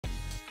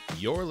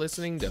You're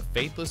listening to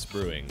Faithless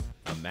Brewing,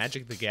 a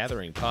Magic the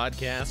Gathering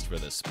podcast for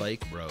the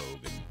Spike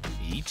Rogue.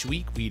 Each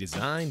week we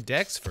design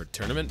decks for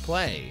tournament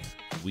play.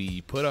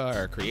 We put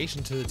our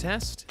creation to the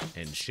test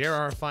and share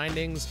our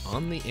findings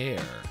on the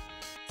air.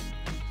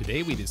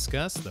 Today we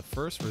discuss the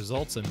first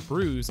results and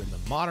brews in the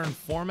modern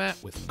format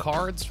with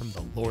cards from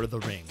the Lord of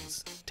the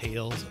Rings,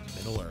 Tales of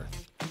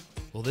Middle-earth.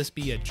 Will this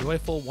be a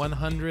joyful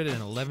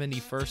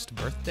 111st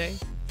birthday?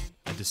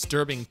 A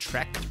disturbing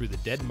trek through the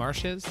dead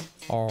marshes?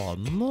 Or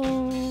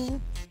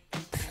more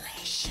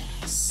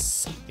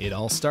precious? It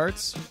all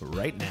starts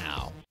right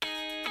now.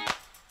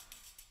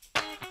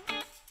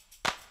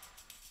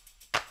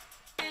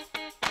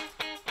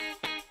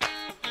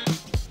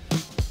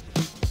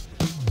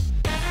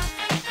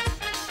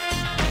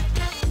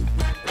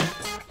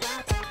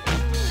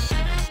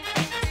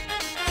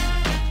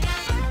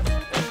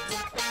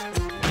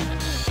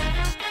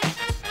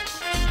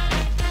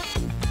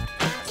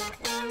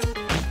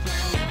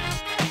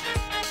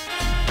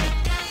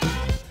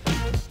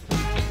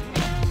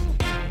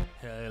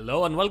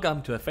 Hello and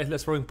welcome to the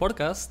Faithless Brewing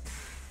podcast.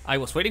 I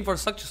was waiting for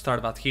Zach to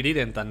start, but he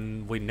didn't,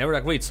 and we never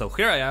agreed. So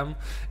here I am,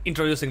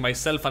 introducing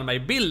myself and my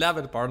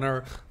beloved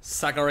partner,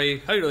 Zachary.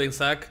 How are you doing,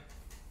 Zach?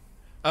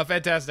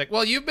 Fantastic.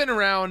 Well, you've been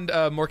around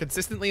more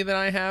consistently than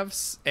I have,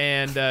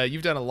 and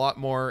you've done a lot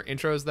more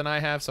intros than I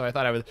have, so I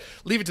thought I would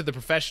leave it to the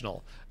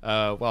professional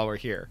while we're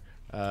here.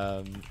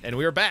 And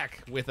we are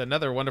back with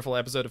another wonderful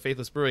episode of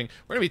Faithless Brewing.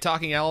 We're going to be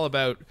talking all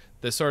about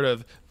the sort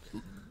of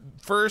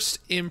first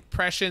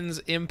impressions,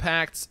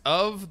 impacts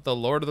of the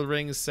Lord of the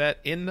Rings set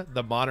in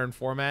the modern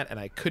format, and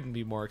I couldn't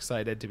be more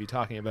excited to be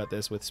talking about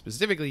this with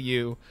specifically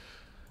you,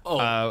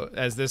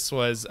 as this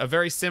was a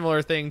very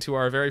similar thing to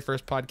our very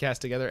first podcast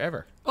together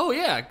ever. Oh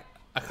yeah,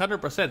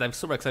 100%. I'm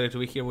super excited to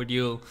be here with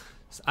you.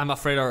 I'm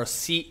afraid our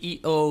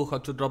CEO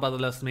had to drop at the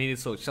last minute,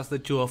 so it's just the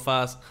two of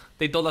us.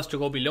 They told us to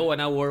go below an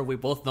hour. We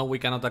both know we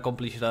cannot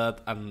accomplish that,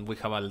 and we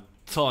have a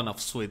ton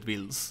of sweet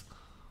builds.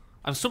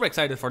 I'm super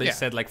excited for this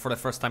set, like for the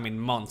first time in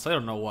months. I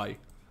don't know why.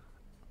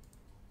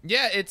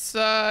 Yeah, it's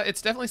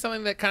definitely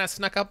something that kind of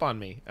snuck up on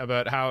me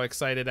about how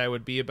excited I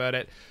would be about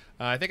it.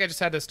 I think I just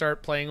had to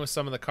start playing with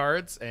some of the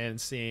cards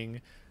and seeing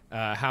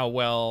how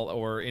well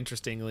or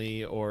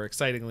interestingly or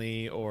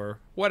excitingly or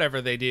whatever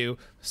they do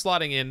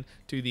slotting in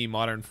to the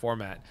modern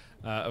format.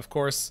 Of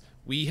course,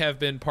 we have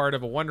been part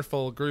of a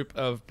wonderful group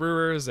of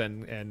brewers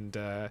and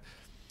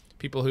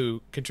people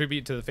who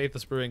contribute to the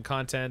Faithless Brewing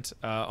content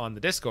on the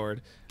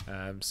Discord.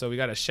 So we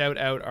got to shout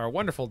out our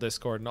wonderful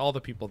Discord and all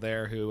the people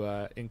there who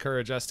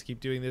encourage us to keep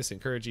doing this,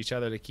 encourage each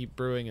other to keep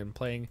brewing and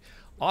playing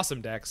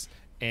awesome decks.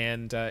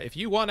 And if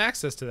you want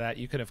access to that,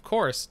 you can, of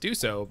course, do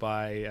so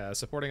by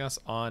supporting us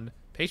on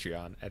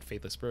Patreon at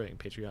Faithless Brewing,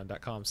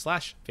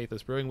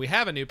 patreon.com/Faithless Brewing. We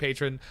have a new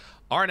patron,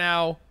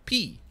 Arno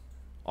P.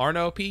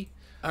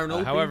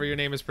 However your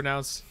name is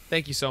pronounced.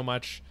 Thank you so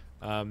much.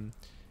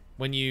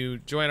 When you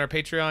join our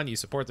Patreon, you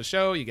support the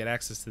show, you get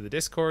access to the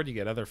Discord, you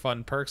get other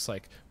fun perks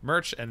like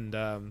merch, and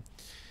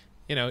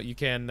you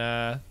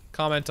can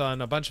comment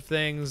on a bunch of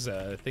things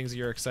that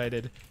you're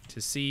excited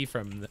to see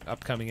from the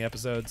upcoming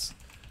episodes,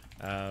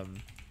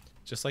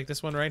 just like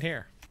this one right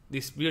here.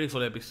 This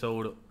beautiful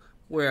episode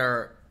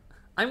where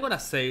I'm gonna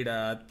say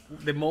that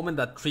the moment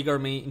that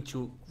triggered me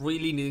into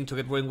really needing to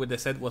get going with the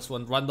set was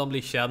when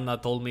randomly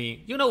Shadna told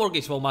me, you know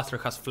Orcish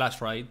Bowmasters has Flash,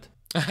 right?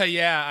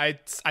 Yeah,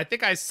 I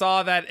think I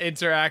saw that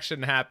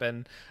interaction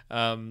happen.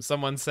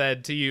 Someone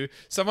said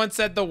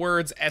the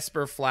words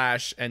Esper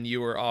Flash, and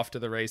you were off to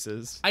the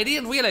races. I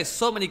didn't realize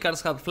so many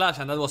cards had Flash,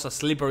 and that was a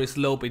slippery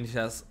slope in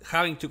just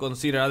having to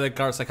consider other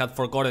cards I had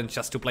forgotten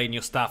just to play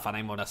new stuff, and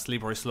I'm on a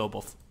slippery slope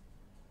of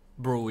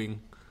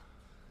brewing.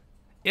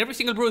 Every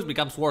single brew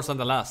becomes worse than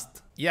the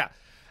last. Yeah.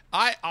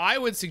 I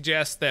would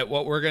suggest that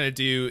what we're going to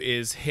do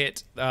is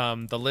hit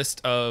the list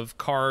of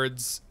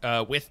cards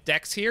with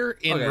decks here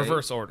in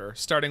reverse order,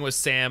 starting with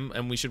Sam,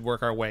 and we should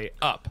work our way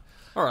up.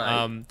 All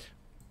right.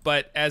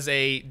 But as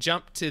a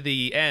jump to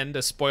the end,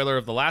 a spoiler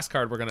of the last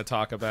card we're going to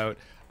talk about,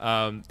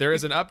 there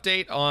is an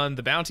update on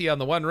the bounty on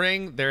the One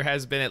Ring. There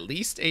has been at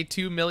least a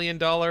 $2 million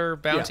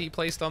bounty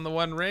placed on the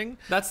One Ring.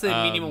 That's the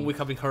minimum we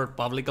have heard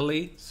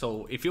publicly.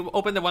 So if you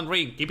open the One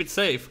Ring, keep it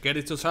safe, get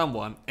it to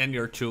someone, and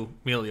your $2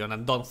 million,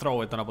 and don't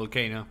throw it on a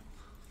volcano.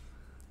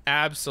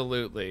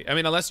 Absolutely. I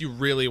mean, unless you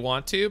really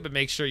want to, but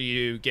make sure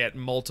you get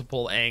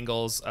multiple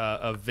angles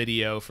of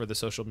video for the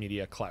social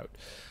media clout.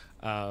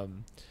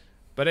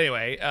 But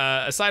anyway,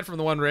 aside from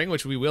the One Ring,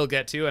 which we will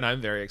get to, and I'm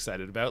very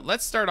excited about,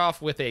 let's start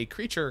off with a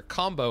creature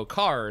combo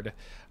card.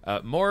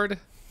 Morde,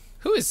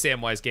 who is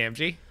Samwise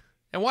Gamgee,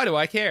 and why do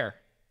I care?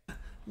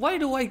 Why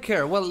do I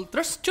care? Well,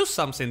 there's two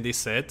Sams in this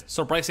set.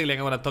 Surprisingly, I'm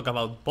going to talk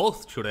about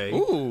both today.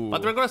 Ooh.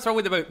 But we're going to start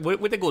with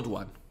the good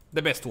one,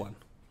 the best one.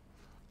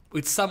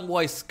 With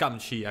Samwise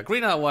Gamgee, a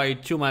green and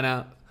white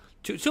 2-mana,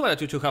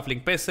 2-2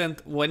 halfling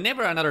peasant.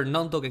 Whenever another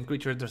non-token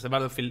creature enters the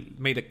battlefield,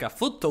 make a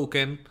food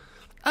token.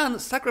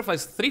 And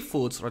sacrifice 3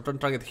 foods, return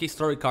target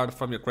historic card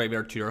from your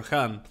graveyard to your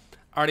hand.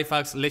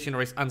 Artifacts,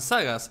 legendaries, and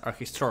sagas are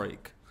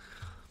historic.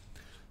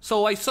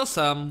 So I saw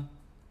some,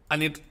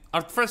 and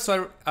At first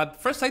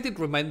sight, it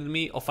reminded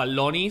me of a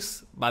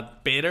Lonis,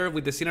 but better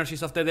with the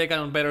synergies of the deck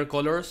and on better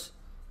colors.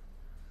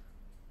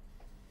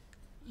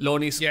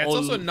 Lonis. Yeah, it's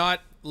also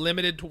not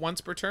limited to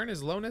once per turn.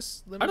 Is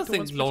Lonis limited? I don't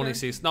think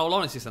Lonis is. No,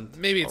 Lonis isn't.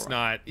 Maybe it's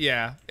not.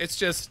 Yeah, it's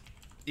just.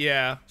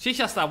 Yeah, she's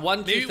just a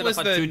 1/2 maybe it was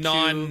of a the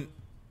 2/2.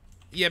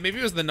 Yeah, maybe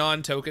it was the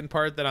non-token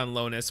part that on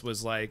Lonis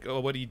was like, oh,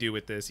 what do you do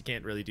with this? You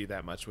can't really do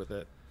that much with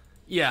it.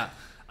 Yeah,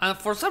 and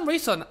for some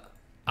reason,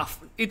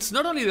 it's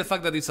not only the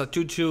fact that it's a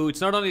 2/2, it's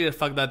not only the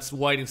fact that it's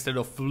white instead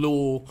of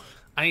blue,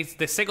 and it's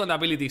the second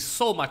ability is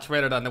so much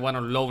better than the one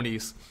on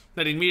Lonis,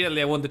 that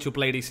immediately I wanted to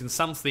play this in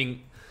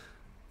something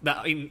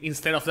that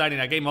instead of that in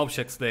a game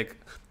objects deck.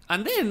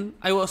 And then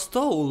I was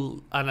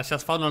told, and I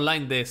just found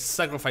online, the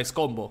sacrifice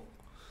combo.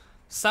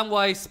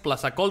 Samwise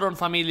plus a Cauldron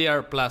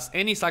Familiar plus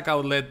any sack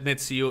outlet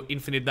nets you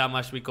infinite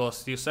damage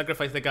because you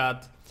sacrifice the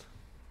cat,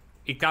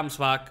 it comes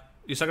back,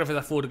 you sacrifice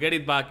a food, get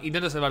it back, it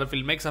enters the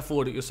battlefield, makes a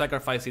food, you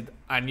sacrifice it,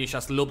 and you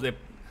just loop the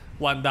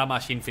 1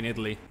 damage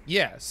infinitely.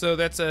 Yeah, so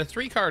that's a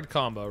 3-card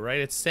combo, right?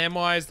 It's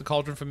Samwise, the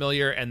Cauldron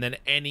Familiar, and then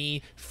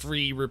any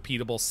free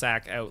repeatable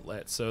sack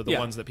outlet. So the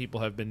ones that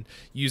people have been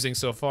using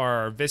so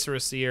far are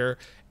Viscera Seer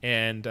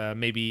and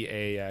maybe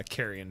a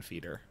Carrion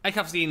Feeder. I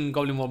have seen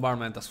Goblin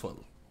Bombardment as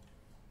well.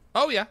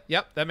 Oh, yeah.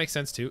 Yep, that makes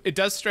sense, too. It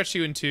does stretch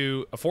you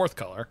into a 4th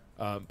color,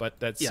 but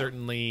that's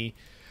certainly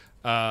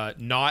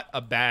not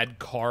a bad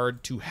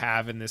card to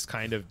have in this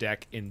kind of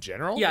deck in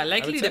general. Yeah,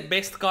 likely the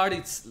best card.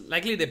 It's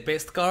likely the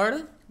best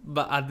card,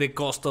 but at the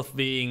cost of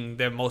being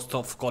the most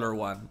off-color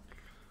one.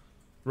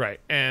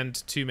 Right, and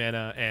 2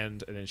 mana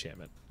and an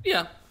enchantment.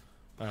 Yeah.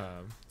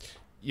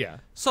 Yeah.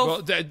 So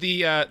well,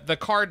 the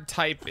card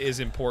type is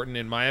important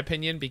in my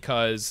opinion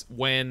because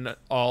when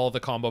all the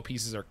combo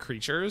pieces are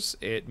creatures,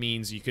 it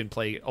means you can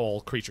play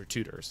all creature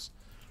tutors.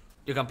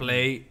 You can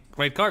play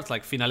great cards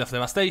like Finale of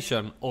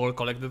Devastation or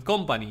Collected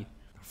Company.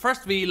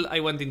 First build, I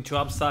went into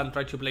Absent,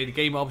 tried to play the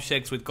game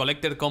objects with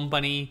Collected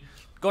Company,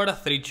 got a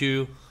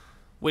 3/2.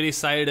 We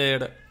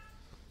decided,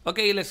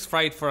 okay, let's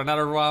try it for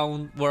another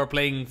round. We're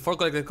playing 4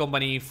 Collected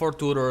Company, 4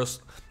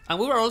 tutors. And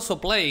we were also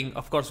playing,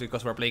 of course,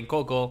 because we're playing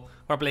Coco,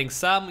 we're playing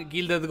Sam,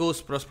 Gilded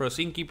Goose, Prosperous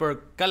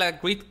Innkeeper, Kala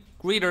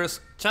Greeters,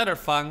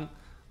 Chatterfang,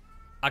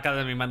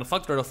 Academy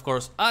Manufacturer, of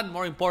course, and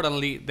more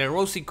importantly, the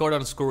Rosy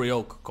Cordon Scurry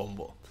Oak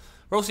combo.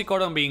 Rosy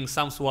Cordon being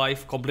Sam's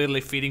wife,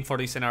 completely fitting for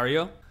this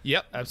scenario.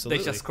 Yep,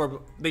 absolutely.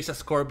 They just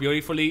score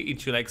beautifully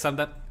into like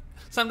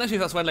sometimes she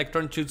just went like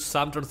turn 2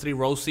 Sam, turn 3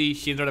 Rosy,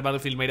 she entered the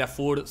battlefield, made a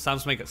food,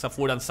 Sam's makes a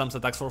food, and Sam's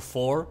attacks for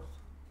 4.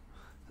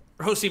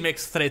 Rosy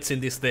makes threats in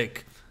this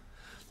deck.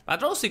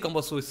 But Rosy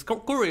combos with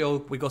Scurry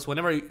Oak because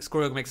whenever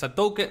Scurry Oak makes a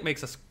token,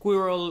 makes a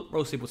squirrel,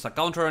 Rosy puts a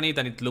counter on it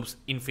and it loops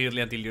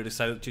infinitely until you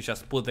decide to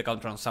just put the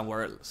counter on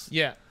somewhere else.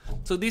 Yeah.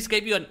 So this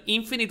gave you an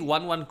infinite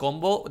 1/1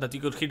 combo that you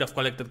could hit off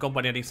Collected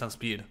Company at instant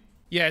speed.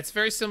 Yeah, it's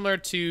very similar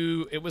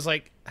to, it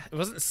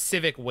wasn't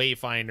Civic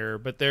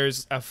Wayfinder, but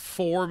there's a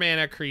 4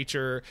 mana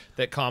creature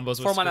that combos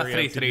with 4 mana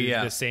Scurry Oak to 3/3, do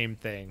yeah. the same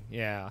thing.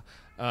 Yeah.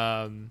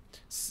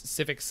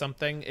 Civic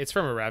something. It's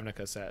from a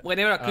Ravnica set.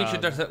 Whenever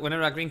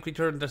a green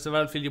creature enters the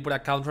battlefield, you put a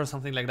counter or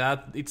something like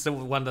that. It's the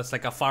one that's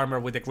like a farmer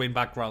with a green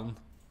background.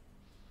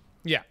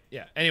 Yeah.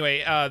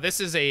 Anyway, this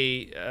is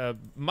a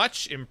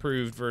much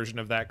improved version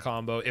of that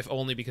combo, if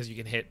only because you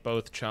can hit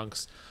both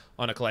chunks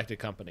on a Collected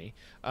Company.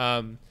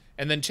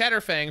 And then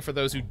Chatterfang, for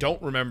those who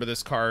don't remember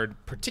this card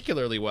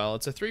particularly well,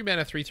 it's a 3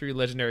 mana 3/3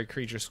 legendary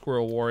creature,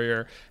 Squirrel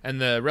Warrior, and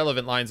the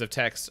relevant lines of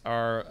text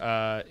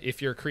are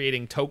if you're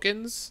creating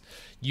tokens,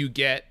 you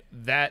get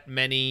that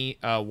many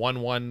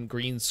 1/1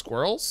 green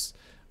squirrels.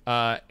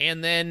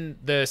 And then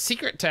the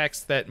secret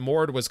text that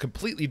Morde was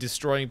completely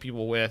destroying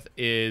people with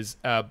is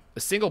a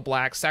single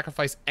black,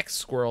 sacrifice X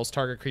squirrels,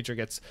 target creature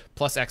gets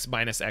 +X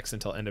 -X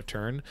until end of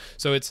turn.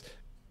 So it's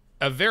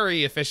a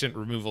very efficient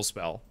removal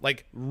spell.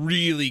 Like,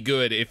 really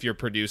good if you're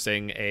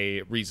producing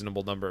a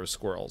reasonable number of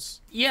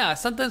squirrels. Yeah,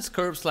 sometimes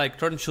curves like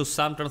turn 2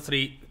 Sam, turn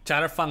 3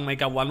 Chatterfang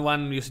make a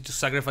 1/1, use it to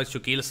sacrifice to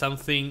kill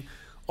something.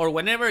 Or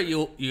whenever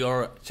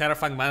your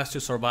Chatterfang manages to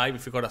survive,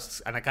 if you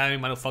got an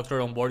Academy Manufacturer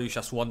on board, you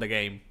just won the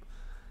game.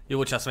 You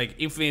would just make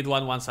infinite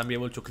 1/1s and be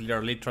able to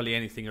clear literally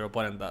anything your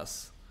opponent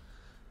does.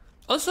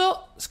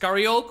 Also,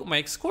 Scurry Oak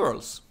makes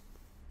squirrels.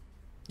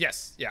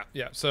 Yes, yeah.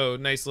 So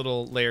nice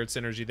little layered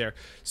synergy there.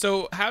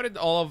 So how did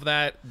all of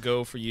that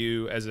go for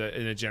you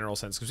in a general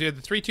sense? Because you had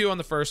the 3/2 on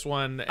the first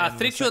one, a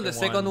 3/2 on the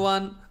second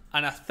one,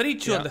 and a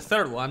 3/2 on the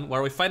third one,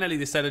 where we finally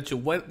decided to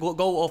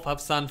go off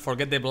Absent,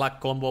 forget the black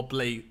combo,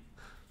 play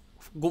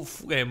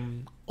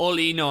all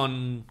in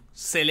on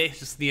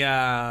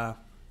Celestia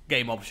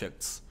game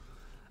objects.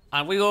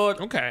 And we got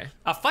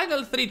a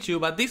final 3/2,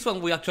 but this one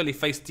we actually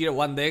faced tier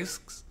 1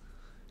 decks.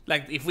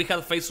 Like, if we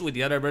had faced with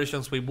the other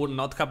versions, we would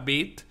not have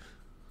beat.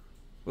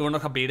 We would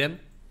not have beaten.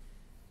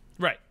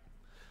 Right.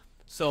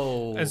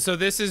 So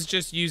this is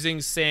just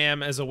using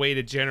Sam as a way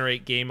to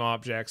generate game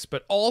objects,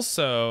 but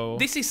also...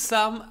 This is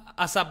Sam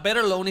as a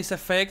better Lonis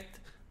effect,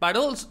 but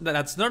also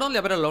that's not only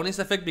a better Lonis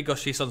effect because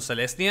she's on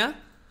Celestia.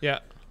 Yeah.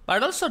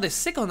 But also the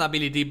second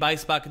ability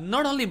buys back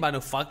not only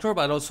Manufacturer,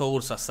 but also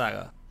Ursa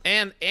Saga.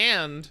 And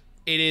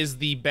it is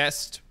the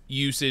best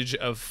usage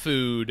of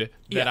food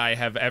that I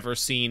have ever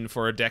seen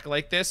for a deck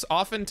like this.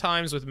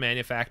 Oftentimes with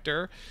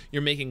Manufactor,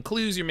 you're making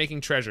clues, you're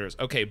making treasures.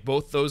 Okay,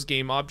 both those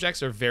game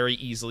objects are very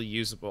easily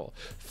usable.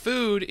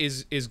 Food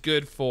is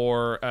good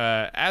for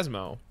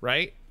Asmo,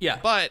 right? Yeah.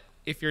 But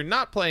if you're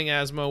not playing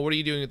Asmo, what are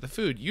you doing with the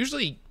food?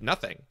 Usually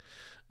nothing.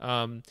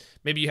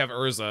 Maybe you have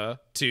Urza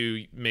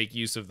to make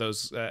use of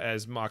those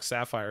as Mox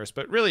Sapphires,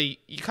 but really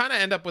you kind of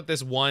end up with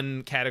this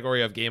one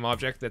category of game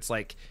object that's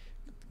like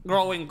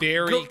growing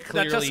very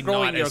clearly just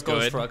growing not your as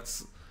good.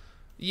 constructs.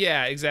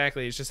 Yeah,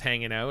 exactly. It's just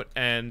hanging out,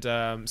 and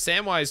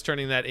Samwise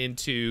turning that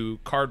into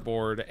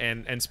cardboard,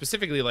 and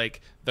specifically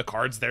like the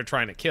cards they're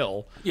trying to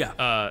kill.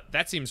 Yeah,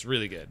 that seems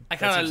really good. That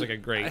seems like a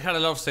great. I had a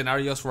lot of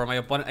scenarios where my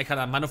opponent, I had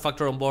a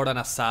Manufacturer on board and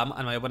a Sam,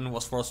 and my opponent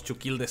was forced to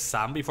kill the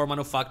Sam before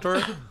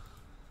Manufacturer.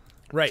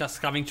 Right.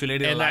 Just having to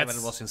let it alive, and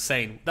it was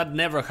insane. That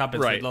never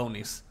happens with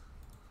Lonis.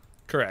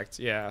 Correct.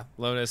 Yeah,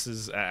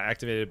 Lonis's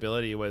activated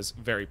ability was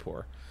very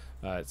poor.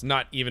 It's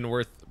not even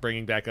worth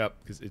bringing back up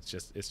because it's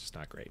just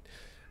not great.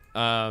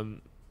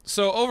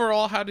 So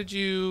overall, how did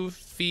you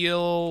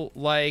feel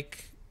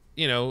like,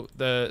 you know,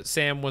 the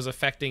Sam was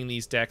affecting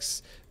these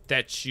decks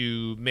that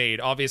you made?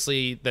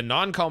 Obviously, the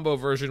non-combo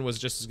version was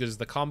just as good as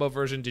the combo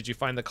version. Did you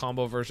find the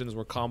combo versions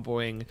were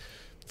comboing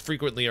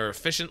frequently or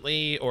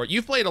efficiently? Or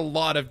you've played a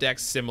lot of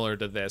decks similar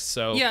to this,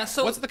 so yeah.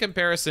 So what's the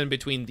comparison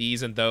between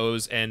these and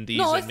those, and these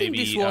and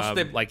maybe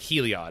like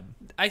Heliod?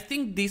 I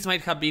think this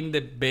might have been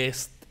the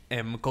best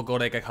Coco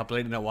deck I have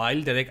played in a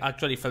while. The deck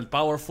actually felt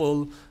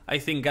powerful. I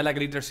think Gala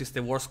Glitters is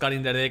the worst card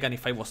in the deck, and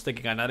if I was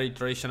taking another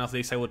iteration of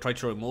this, I would try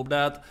to remove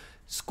that.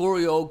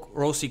 Scurry Oak,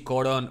 Rosy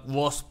Cotton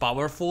was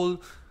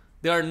powerful.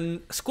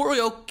 Scurry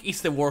Oak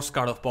is the worst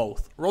card of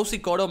both. Rosy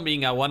Cotton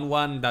being a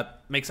 1/1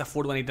 that makes a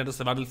food when it enters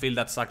the battlefield,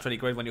 that's actually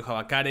great when you have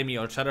Academy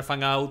or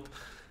Shadowfang out.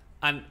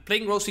 And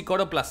playing Rosy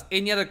Cotton plus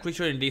any other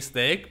creature in this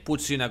deck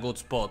puts you in a good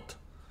spot.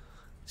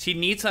 She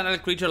needs another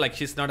creature, like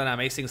she's not an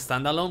amazing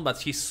standalone, but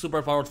she's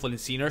super powerful in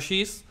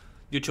synergies,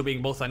 due to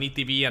being both an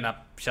ETB and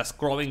just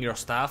growing your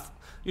stuff.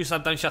 You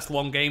sometimes just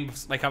won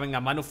games by having a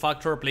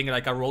Manufacturer, playing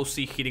like a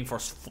Rosie,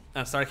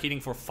 and start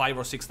hitting for 5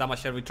 or 6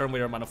 damage every turn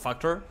with your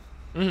Manufacturer.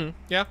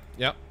 Yeah,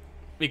 yeah.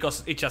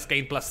 Because it just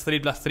gained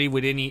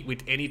 +3/+3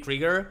 with any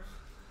trigger.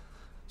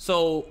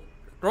 So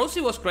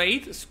Rosie was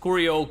great.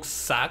 Scurry Oak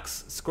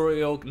sucks.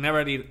 Scurry Oak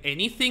never did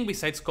anything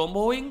besides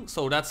comboing,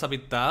 so that's a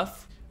bit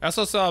tough. I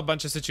also saw a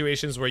bunch of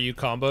situations where you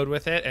comboed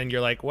with it, and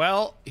you're like,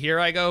 well, here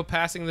I go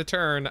passing the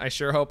turn. I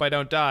sure hope I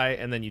don't die.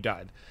 And then you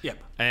died. Yep.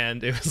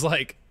 And it was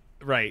like,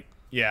 right,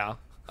 yeah.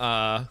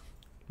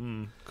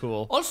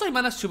 Cool. Also, I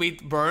managed to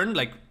beat Burn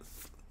like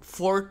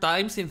 4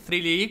 times in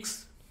 3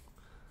 leagues.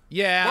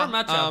 Yeah,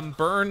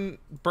 Burn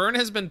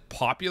has been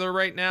popular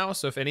right now,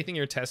 so if anything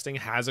you're testing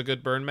has a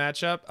good Burn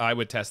matchup, I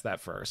would test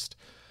that first.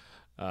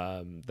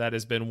 That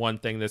has been one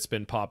thing that's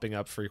been popping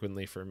up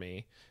frequently for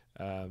me.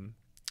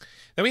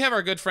 Then we have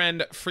our good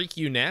friend Freak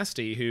You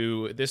Nasty,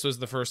 who this was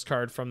the first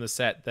card from the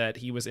set that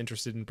he was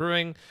interested in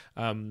brewing.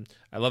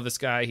 I love this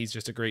guy. He's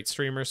just a great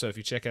streamer. So if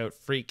you check out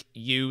Freak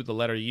You, the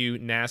letter U,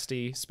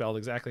 Nasty, spelled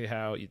exactly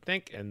how you'd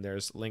think, and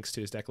there's links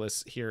to his deck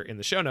list here in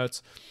the show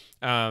notes.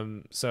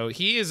 So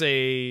he is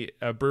a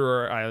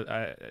brewer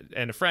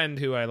and a friend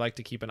who I like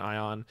to keep an eye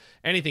on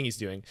anything he's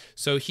doing.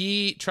 So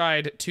he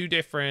tried 2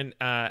 different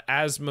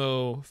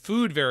Asmo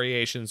food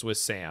variations with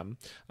Sam,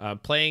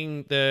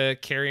 playing the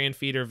Carrion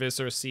Feeder,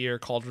 Viscera Seer,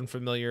 Cauldron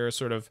Familiar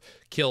sort of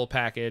kill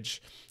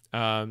package.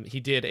 He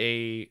did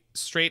a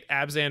straight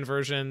Abzan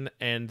version,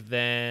 and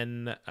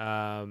then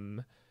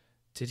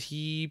did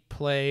he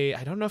play,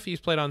 I don't know if he's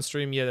played on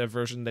stream yet, a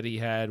version that he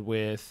had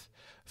with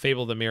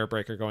Fable the Mirror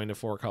Breaker going to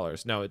 4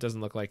 colors. No, it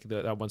doesn't look like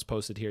that one's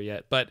posted here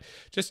yet, but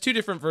just 2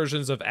 different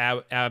versions of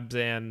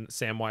Abzan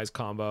Samwise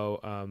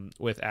combo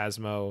with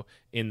Asmo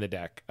in the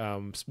deck.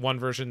 One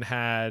version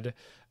had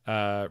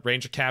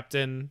Ranger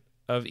Captain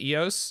of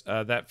Eos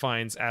that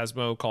finds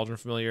Asmo, Cauldron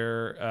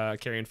Familiar,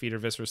 Carrion Feeder,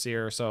 Viscera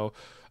Seer. So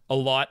a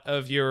lot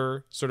of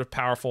your sort of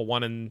powerful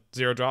 1 and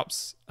 0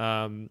 drops.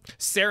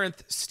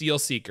 Sarenth Steel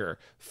Seeker,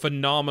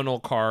 phenomenal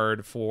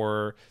card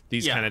for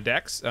these kind of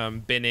decks.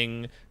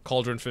 Binning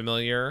Cauldron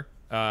Familiar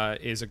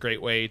is a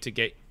great way to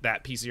get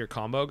that piece of your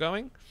combo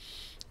going.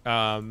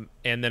 And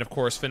then, of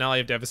course,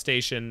 Finale of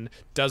Devastation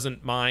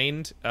doesn't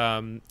mind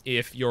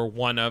if you're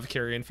 1 of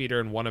Carrion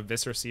Feeder and 1 of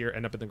Viscera Seer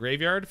end up in the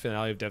graveyard.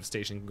 Finale of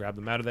Devastation can grab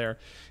them out of there.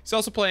 He's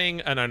also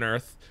playing an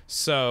Unearth,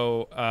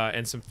 so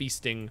and some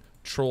Feasting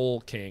Troll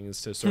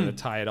Kings to sort of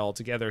tie it all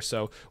together.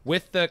 So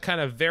with the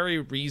kind of very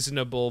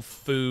reasonable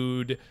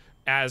food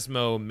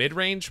Asmo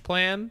mid-range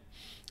plan,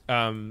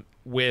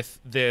 with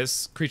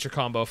this creature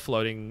combo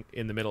floating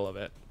in the middle of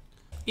it.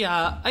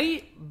 Yeah,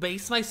 I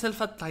based myself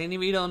a tiny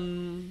bit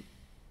on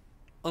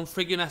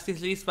Freaking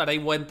Nasty's list, but I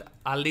went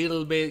a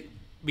little bit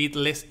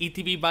less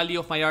ETB value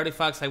of my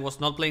artifacts. I was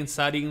not playing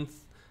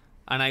Sarinth,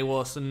 and I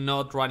was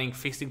not running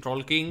Feasting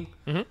Troll King.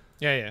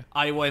 Yeah.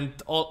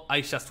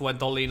 I just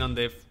went all in on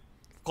the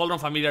Cauldron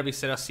Familiar,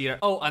 Viscera Seer.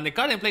 Oh, and the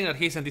card I'm playing that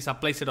he sent is a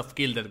playset of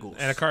Gilded Goose.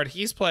 And a card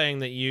he's playing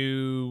that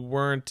you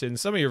weren't in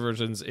some of your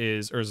versions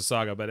is Urza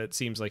Saga, but it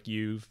seems like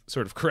you've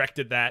sort of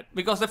corrected that.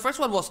 Because the first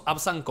one was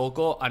Absent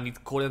Coco, and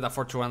it couldn't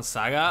afford to run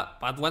Saga.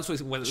 But once we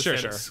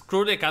said,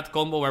 screw the cat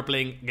combo, we're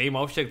playing Game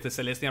Object, the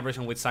Celestial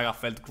version with Saga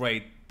felt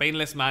great.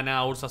 Painless mana,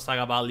 Urza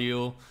Saga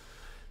value.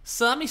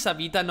 Some is a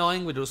bit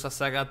annoying with Urza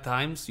Saga at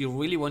times. You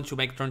really want to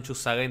make turn 2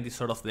 Saga in this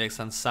sort of decks,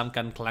 and some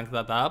can clank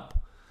that up.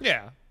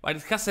 Yeah. But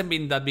it hasn't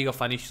been that big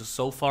of an issue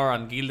so far,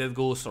 and Gilded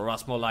Goose or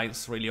Asmo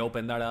Lines really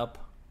opened that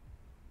up.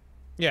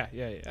 Yeah.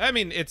 I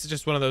mean, it's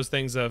just one of those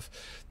things of,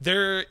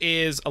 there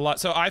is a lot.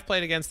 So I've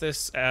played against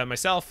this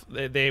myself.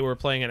 They were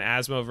playing an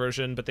Asmo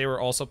version, but they were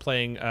also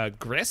playing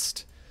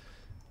Grist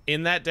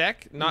in that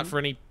deck. Not for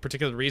any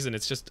particular reason.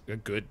 It's just a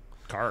good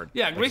card.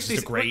 Yeah, Grist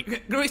is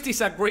great. Grist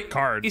is a great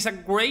card. It's a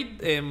great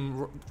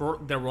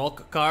the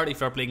rock card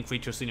if you're playing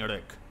creatures in your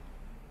deck.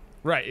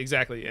 Right,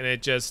 exactly. And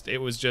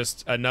it was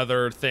just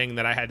another thing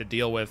that I had to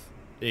deal with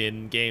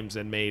in games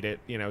and made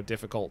it,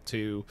 difficult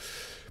to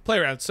play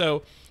around.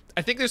 So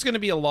I think there's going to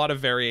be a lot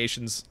of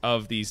variations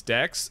of these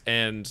decks,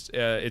 and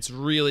it's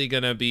really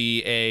going to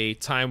be a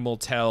time will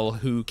tell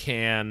who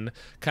can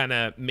kind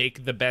of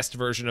make the best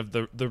version of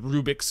the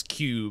Rubik's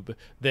Cube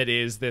that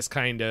is this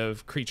kind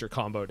of creature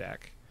combo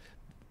deck.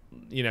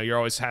 You're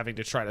always having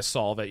to try to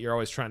solve it. You're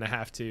always trying to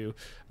have to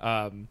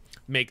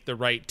make the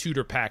right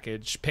tutor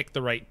package, pick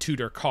the right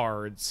tutor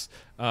cards.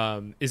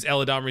 Is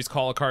Eladamri's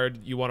Call a card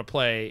you want to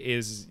play?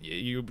 Do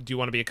you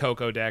want to be a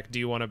Coco deck? Do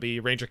you want to be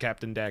Ranger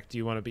Captain deck? Do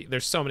you want to be...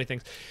 There's so many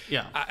things.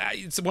 Yeah.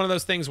 It's one of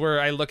those things where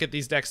I look at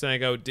these decks and I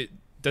go,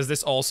 does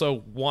this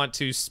also want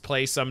to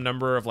play some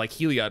number of like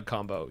Heliod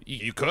combo?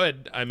 You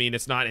could. I mean,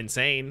 it's not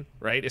insane,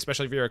 right?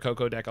 Especially if you're a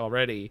Coco deck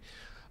already.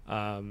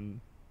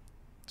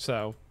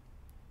 So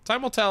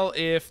time will tell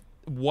if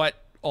what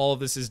all of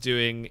this is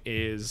doing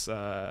is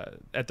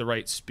at the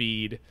right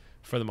speed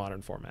for the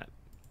modern format.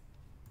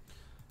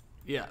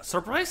 Yeah,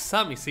 surprised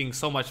Sam is seeing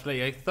so much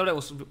play. I thought I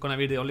was going to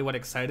be the only one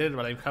excited,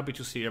 but I'm happy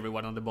to see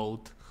everyone on the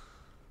boat.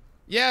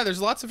 Yeah, there's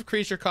lots of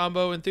creature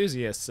combo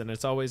enthusiasts, and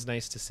it's always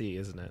nice to see,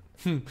 isn't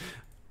it?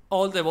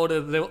 all the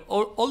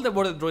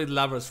voted druid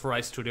lovers for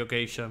rise to the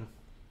occasion.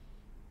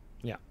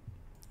 Yeah.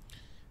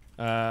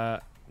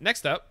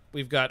 Next up,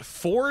 we've got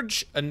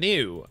Forge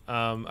Anew,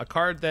 a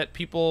card that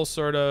people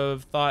sort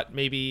of thought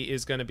maybe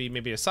is going to be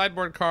maybe a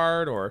sideboard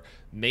card or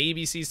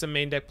maybe see some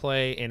main deck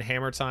play in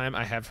Hammer Time.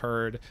 I have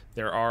heard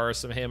there are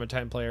some Hammer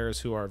Time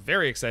players who are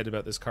very excited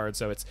about this card.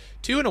 So it's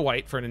 2 and a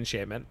white for an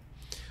enchantment.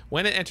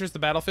 When it enters the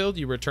battlefield,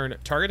 you return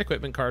target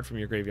equipment card from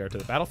your graveyard to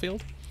the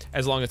battlefield.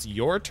 As long as it's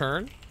your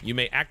turn, you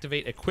may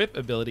activate equip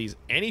abilities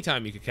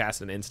anytime you can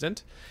cast an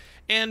instant.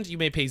 And you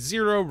may pay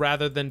 0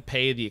 rather than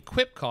pay the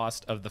equip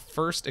cost of the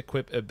first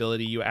equip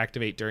ability you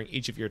activate during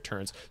each of your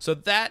turns. So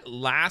that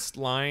last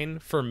line,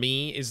 for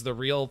me, is the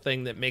real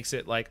thing that makes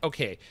it like,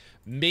 okay,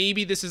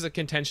 maybe this is a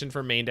contention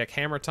for main deck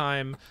Hammer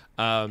Time.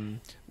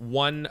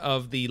 One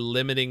of the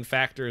limiting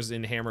factors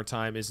in Hammer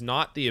Time is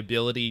not the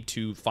ability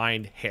to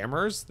find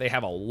hammers. They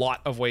have a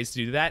lot of ways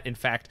to do that. In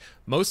fact,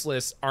 most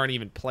lists aren't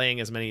even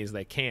playing as many as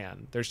they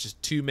can. There's just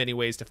too many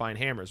ways to find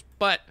hammers.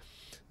 But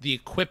the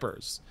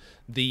equippers,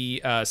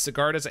 the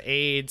Sigarda's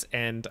Aids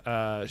and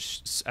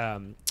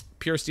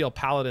Pure Steel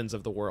Paladins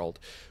of the world,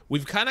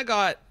 we've kind of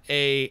got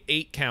a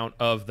 8 count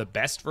of the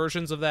best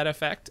versions of that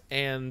effect,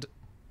 and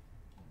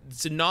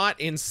it's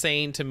not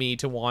insane to me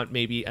to want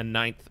maybe a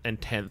 9th and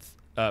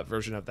 10th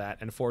version of that,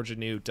 and Forge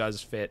Anew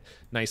does fit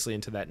nicely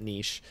into that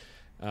niche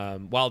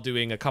while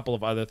doing a couple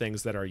of other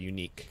things that are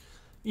unique.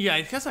 Yeah,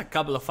 it has a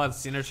couple of fun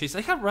synergies.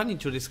 I have run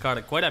into this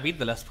card quite a bit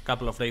the last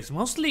couple of days,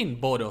 mostly in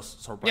Boros,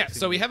 surprisingly. Yeah,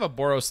 so we have a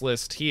Boros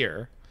list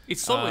here.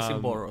 It's always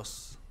in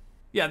Boros.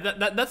 Yeah,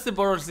 that's the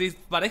Boros list,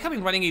 but I have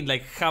been running it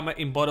like Hammer,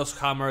 in Boros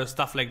Hammer,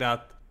 stuff like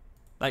that.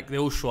 Like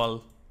the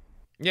usual.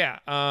 Yeah,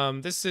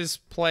 this is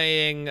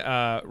playing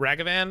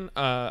Ragavan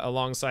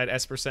alongside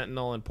Esper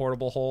Sentinel and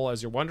Portable Hole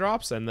as your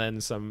 1-drops, and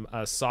then some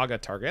Saga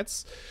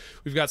targets.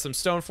 We've got some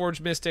Stoneforge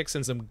Mystics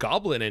and some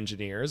Goblin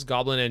Engineers.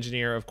 Goblin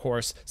Engineer, of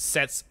course,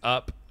 sets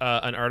up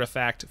an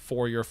artifact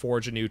for your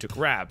Forge Anew to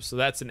grab. So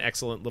that's an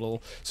excellent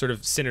little sort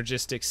of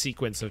synergistic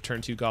sequence of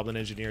turn 2 Goblin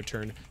Engineer,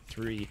 turn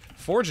 3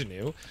 Forge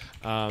Anew.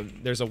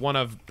 There's a one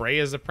of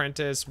Brea's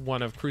Apprentice,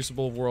 one of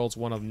Crucible Worlds,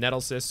 one of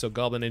Nettlecyst. So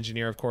Goblin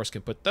Engineer, of course,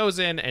 can put those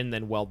in and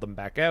then weld them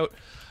back out.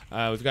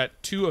 We've got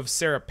 2 of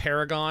Sarah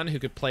Paragon, who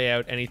could play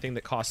out anything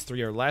that costs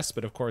 3 or less,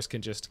 but of course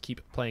can just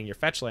keep playing your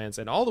fetch lands.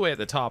 And all the way at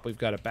the top, we've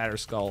got a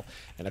Batterskull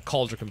and a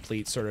Kaldra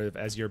Compleat, sort of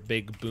as your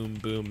big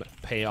boom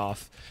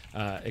payoff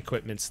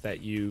equipments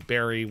that you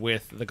bury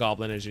with the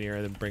Goblin Engineer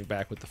and then bring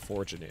back with the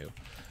Forge Anew.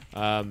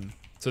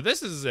 So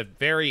this is a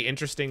very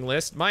interesting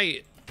list.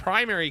 My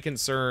primary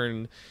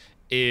concern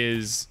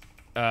is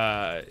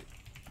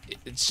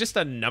it's just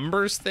a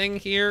numbers thing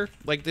here.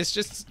 Like, this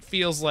just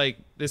feels like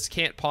this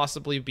can't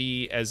possibly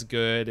be as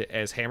good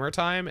as Hammer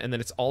Time, and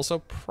then it's also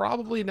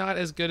probably not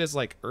as good as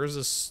like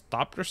Urza's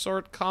Stopter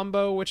Sort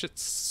combo, which it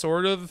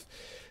sort of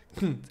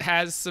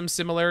has some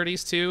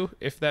similarities too,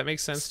 if that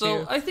makes sense to you.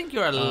 So I think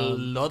you're a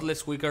lot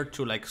less weaker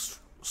to like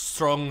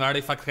strong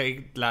artifact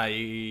hate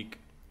like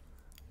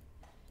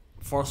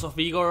Force of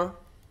Vigor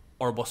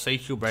or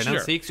Boseiju Brennan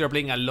 6. You're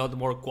playing a lot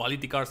more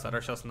quality cards that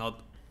are just not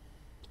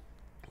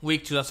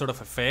weak to that sort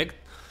of effect.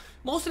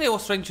 Mostly I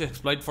was trying to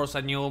exploit Forge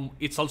Anew.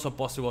 It's also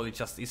possible, it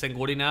just isn't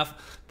good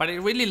enough. But I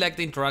really like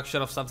the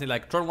interaction of something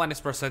like turn 1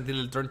 Esper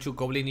Sentinel, turn 2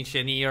 Goblin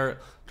Engineer,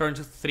 turn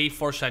 3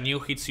 Forge Anew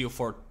hits you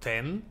for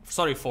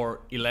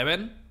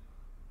 11.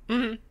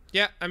 Mm-hmm.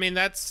 Yeah, I mean,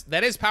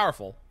 that is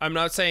powerful. I'm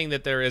not saying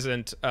that there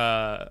isn't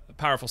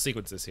powerful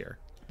sequences here.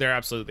 There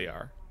absolutely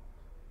are.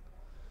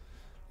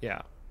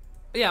 Yeah.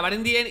 Yeah, but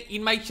in the end,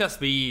 it might just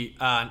be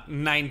a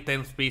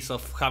 9/10 piece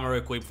of Hammer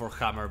equipped for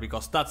Hammer,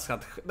 because that's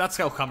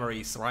how Hammer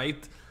is,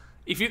 right?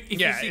 If you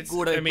see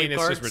good equipped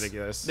cards, it's just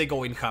ridiculous. They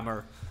go in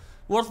Hammer.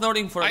 Worth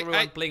noting for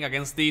everyone playing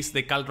against this,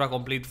 the Kaldra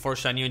Compleat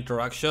Forge Anew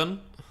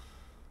interaction.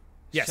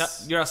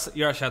 Yes.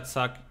 You're a shot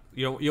suck.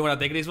 You wanna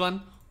take this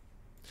one?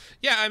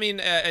 Yeah, I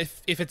mean,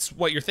 if it's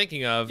what you're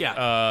thinking of,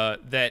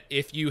 that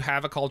if you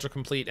have a Kaldra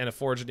Compleat and a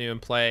Forge Anew in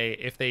play,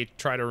 if they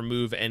try to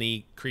remove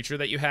any creature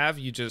that you have,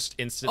 you just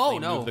instantly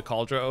move the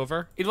Kaldra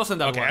over. It wasn't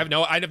that one.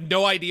 I have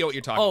no idea what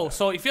you're talking about.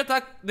 So if you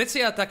attack, let's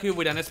say I attack you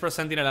with an Esper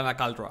Sentinel and a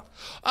Kaldra.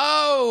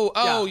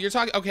 You're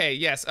talking, okay,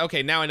 yes,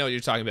 okay, now I know what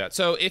you're talking about.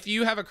 So if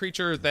you have a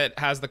creature that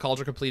has the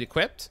Kaldra Compleat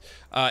equipped,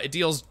 it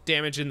deals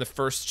damage in the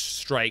first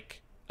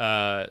strike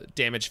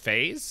damage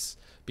phase,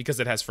 because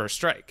it has first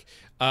strike.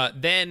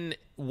 Then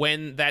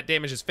when that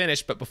damage is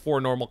finished, but before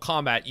normal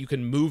combat, you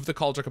can move the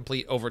Cauldron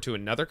Complete over to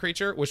another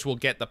creature, which will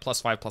get the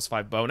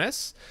 +5/+5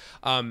 bonus.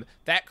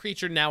 That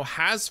creature now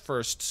has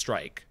first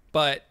strike,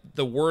 but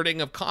the wording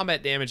of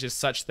combat damage is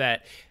such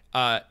that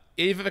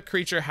if a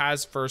creature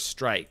has first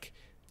strike,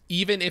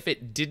 even if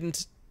it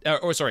didn't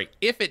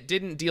if it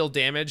didn't deal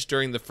damage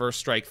during the first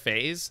strike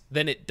phase,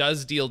 then it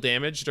does deal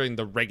damage during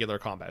the regular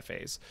combat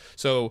phase.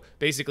 So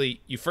basically,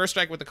 you first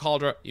strike with the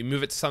Kaldra, you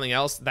move it to something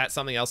else, that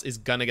something else is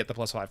gonna get the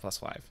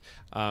 +5/+5.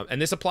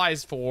 And this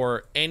applies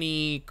for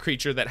any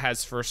creature that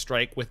has first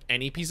strike with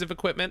any piece of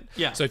equipment.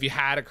 Yeah. So if you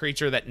had a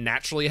creature that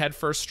naturally had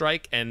first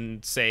strike,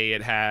 and say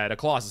it had a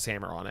Colossus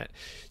Hammer on it,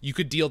 you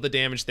could deal the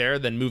damage there,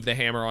 then move the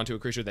hammer onto a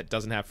creature that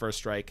doesn't have first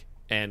strike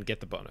and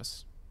get the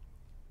bonus.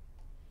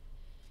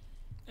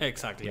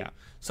 Exactly. Yeah.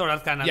 So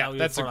that can allow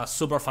you for a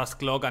super fast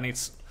clock, and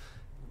it's...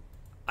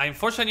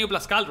 Unfortunately,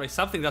 plus Kaldra is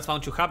something that's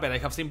bound to happen. I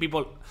have seen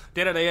people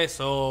the other day,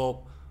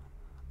 so...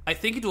 I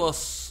think it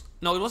was...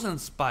 No, it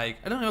wasn't Spike.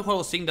 I don't know who I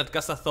was seeing that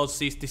cast a Thought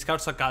Seize,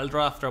 discards a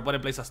Kaldra after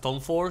opponent plays a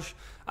Stoneforge,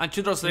 and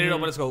 2 turns later,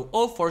 opponents go,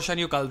 oh, Forge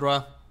Anew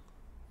Kaldra.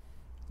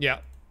 Yeah.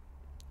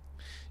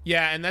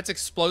 Yeah, and that's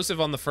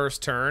explosive on the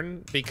first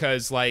turn,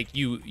 because like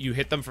you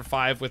hit them for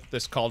 5 with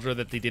this Kaldra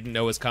that they didn't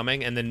know was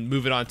coming, and then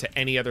move it on to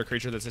any other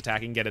creature that's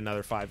attacking, get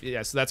another 5.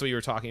 Yeah, so that's what you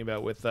were talking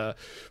about with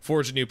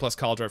Forge Anew plus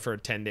Kaldra for a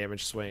 10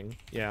 damage swing.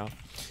 Yeah.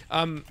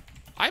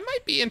 I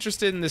might be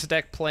interested in this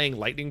deck playing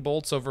Lightning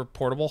Bolts over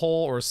Portable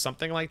Hole or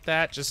something like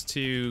that, just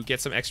to get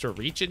some extra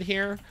reach in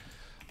here.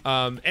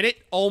 And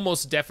it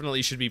almost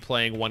definitely should be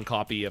playing 1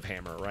 copy of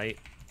Hammer, right?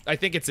 I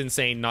think it's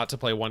insane not to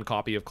play 1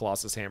 copy of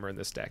Colossus Hammer in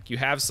this deck. You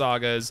have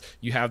Sagas,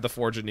 you have the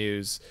Forge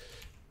Anews.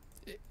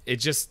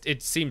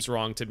 It seems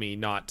wrong to me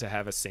not to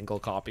have a single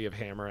copy of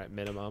Hammer at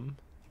minimum.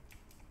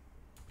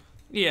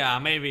 Yeah,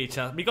 maybe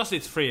just because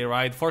it's free,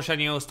 right? Forge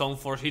Anew,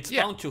 Stoneforge, it's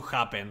bound to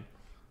happen.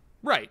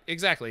 Right,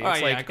 exactly.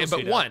 It's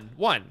but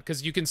one,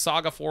 because you can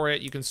Saga for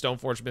it, you can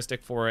Stoneforge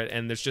Mystic for it,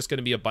 and there's just going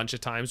to be a bunch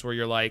of times where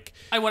you're like,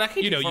 I want to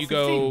hit you for 15.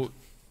 Go.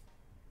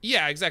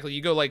 Yeah, exactly.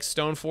 You go like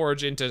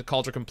Stoneforge into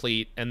Cauldron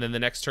Complete, and then the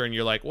next turn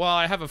you're like, well,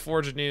 I have a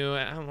Forge Anew,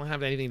 I don't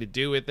have anything to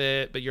do with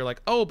it, but you're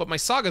like, oh, but my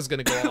Saga's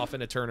going to go off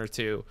in a turn or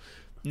two.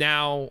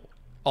 Now,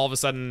 all of a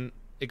sudden,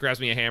 it grabs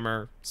me a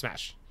hammer,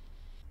 smash.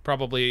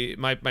 Probably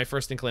my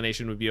first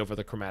inclination would be over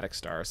the Chromatic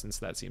Star, since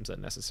that seems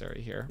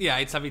unnecessary here. Yeah,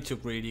 it's a bit too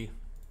greedy.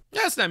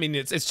 Yes, I mean,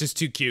 it's just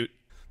too cute.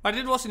 But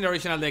it was in the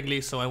original deck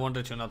list, so I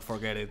wanted to not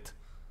forget it.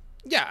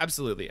 Yeah,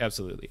 absolutely.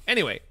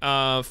 Anyway,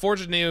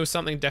 Forge Anew,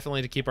 something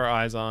definitely to keep our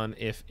eyes on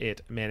if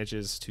it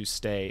manages to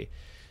stay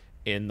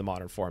in the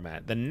Modern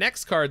format. The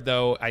next card,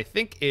 though, I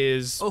think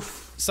is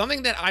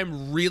something that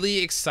I'm really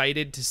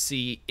excited to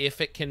see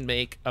if it can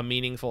make a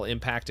meaningful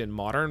impact in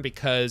Modern,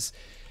 because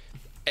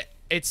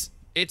it's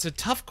a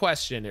tough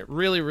question. It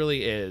really,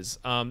 really is.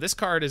 This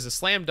card is a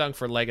slam dunk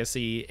for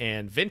Legacy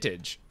and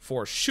Vintage,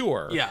 for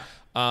sure. Yeah.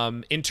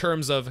 In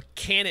terms of,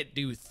 can it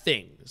do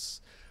things?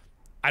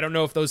 I don't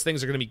know if those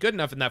things are going to be good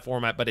enough in that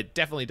format, but it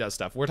definitely does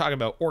stuff. We're talking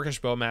about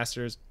Orcish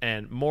Bowmasters,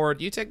 and Morde,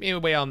 you take me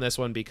away on this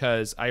one,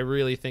 because I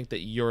really think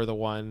that you're the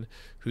one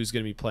who's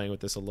going to be playing with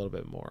this a little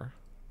bit more.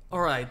 All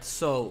right,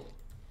 so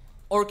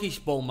Orcish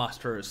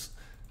Bowmasters,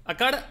 a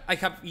card I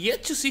have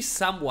yet to see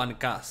someone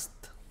cast.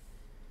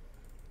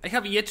 I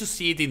have yet to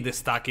see it in the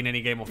stack in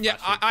any game of Magic.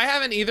 Yeah, I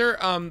haven't either.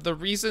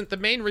 The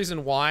main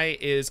reason why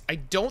is I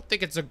don't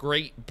think it's a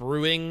great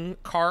brewing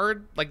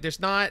card. Like,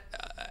 there's not,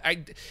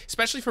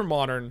 especially for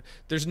Modern,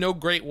 there's no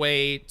great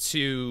way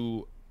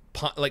to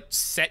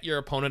set your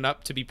opponent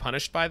up to be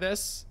punished by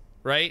this.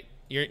 right?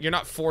 You're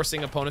not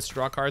forcing opponents to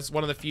draw cards.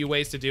 One of the few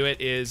ways to do it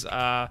is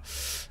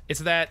it's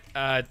that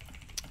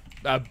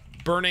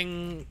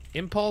burning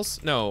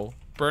impulse. No,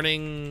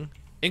 burning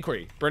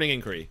inquiry. Burning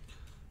inquiry.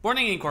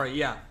 Burning inquiry.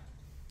 Yeah.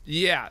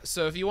 Yeah,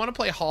 so if you want to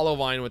play Hollow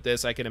Vine with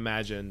this, I can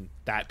imagine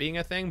that being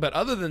a thing. But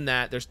other than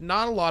that, there's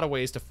not a lot of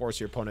ways to force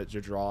your opponent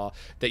to draw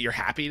that you're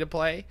happy to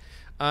play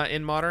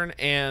in Modern.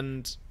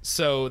 And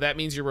so that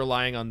means you're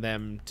relying on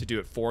them to do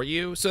it for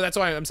you. So that's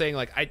why I'm saying,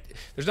 like,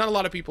 there's not a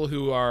lot of people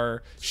who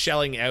are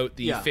shelling out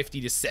the 50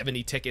 to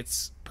 70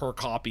 tickets per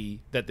copy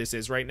that this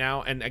is right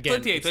now. And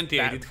again, 28,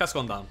 it has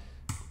gone down.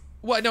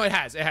 Well, no, it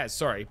has,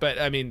 sorry. But,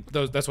 I mean,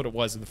 that's what it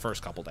was in the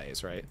first couple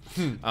days, right?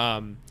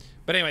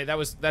 But anyway,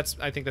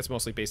 I think that's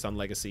mostly based on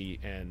Legacy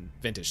and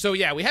Vintage. So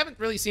yeah, we haven't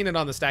really seen it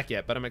on the stack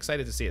yet, but I'm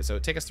excited to see it. So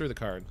take us through the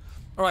card.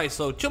 Alright,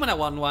 so 2 mana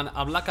 1/1,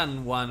 a black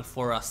and 1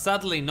 for a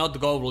sadly not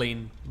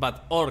Goblin,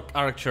 but Orc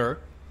Archer.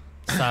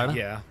 Sad.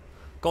 Yeah.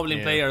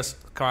 Goblin players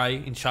cry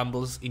in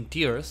shambles, in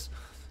tears.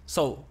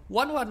 So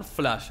 1/1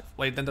 flash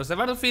when it enters the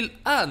battlefield,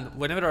 and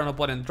whenever an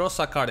opponent draws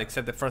a card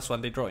except the first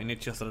one they draw in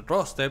each of the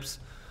draw steps.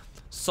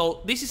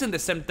 So this isn't the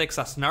same text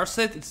as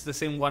Narset, it's the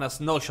same one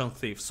as Notion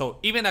Thief. So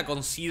even a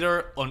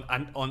Consider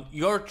on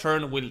your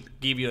turn will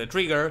give you the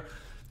trigger,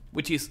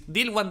 which is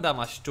deal 1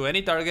 damage to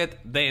any target,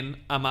 then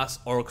amass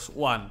Orcs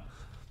 1.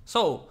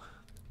 So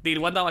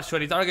deal 1 damage to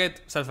any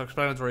target,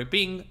 self-explanatory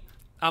ping,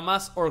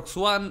 amass Orcs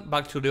 1,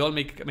 back to the old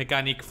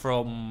mechanic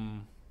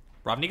from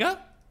Ravnica?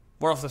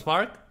 War of the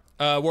Spark?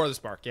 War of the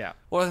Spark, yeah.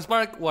 War of the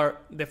Spark, where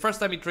the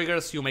first time it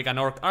triggers, you make an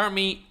Orc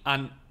army,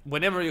 and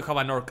whenever you have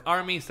an Orc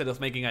army, instead of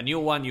making a new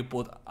one, you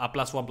put a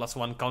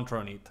 +1/+1 counter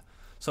on it.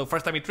 So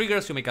first time it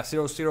triggers, you make a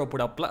 0/0,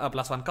 put a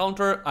 +1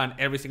 counter, and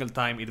every single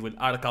time it will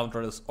add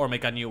counters or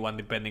make a new one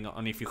depending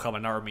on if you have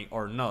an army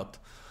or not.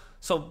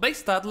 So base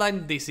stat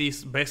line, this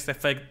is best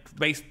effect,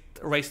 best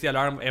raise the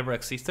alarm ever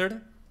existed.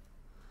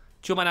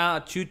 2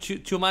 mana,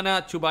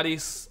 2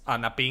 bodies,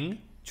 and a ping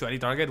to any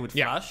target with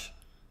flash.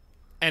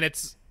 And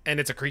it's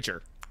a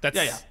creature. That's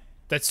yeah.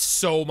 That's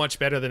so much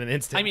better than an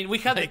instant. I mean, we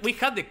had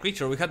the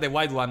creature, we had the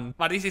white one,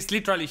 but this is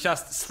literally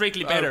just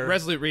strictly better.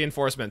 Resolute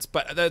reinforcements,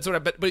 but that's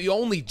what. But you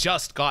only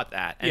just got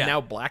that, and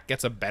now black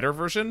gets a better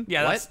version.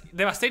 Yeah, that's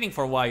devastating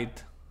for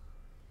white.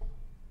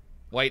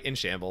 White in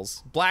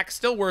shambles. Black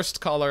still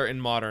worst color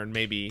in Modern.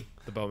 Maybe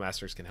the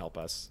Bowmasters can help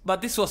us.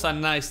 But this was a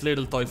nice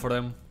little toy for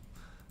them.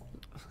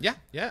 Yeah,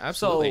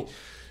 absolutely. So,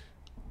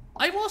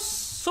 I was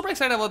super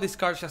excited about this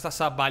card just as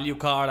a value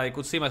card. I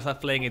could see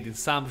myself playing it in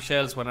some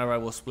shells whenever I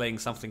was playing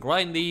something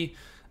grindy.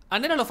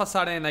 And then all of a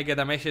sudden I get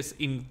a message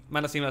in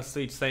Manacymbal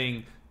Street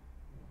saying,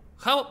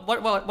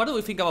 what do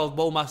we think about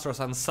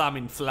Bowmasters and Sam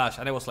in Flash?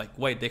 And I was like,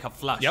 wait, they have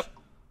Flash. Yep,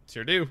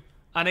 sure do.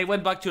 And I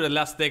went back to the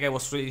last deck I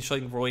was really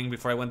enjoying brewing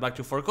before I went back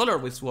to 4-color,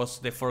 which was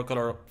the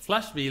 4-color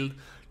Flash build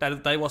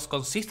that I was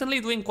consistently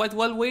doing quite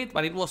well with,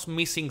 but it was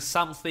missing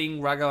something.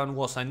 Ragavan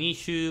was an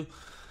issue.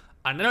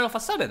 And then all of a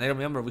sudden, I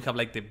remember we have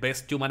like the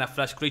best 2 mana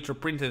flash creature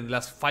printed in the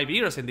last 5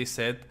 years in this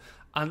set,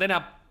 and then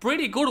a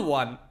pretty good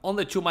one on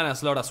the 2 mana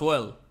slot as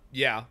well.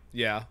 Yeah.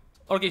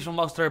 Orcish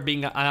Bowmasters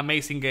being an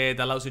amazing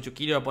get, allows you to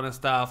kill your opponent's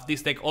stuff.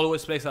 This deck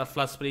always plays at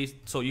flash speed,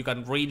 so you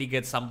can really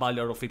get some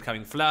value out of it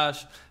having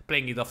flash,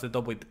 playing it off the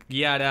top with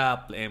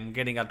Giara,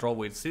 getting a draw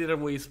with Cedar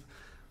Wisp.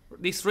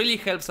 This really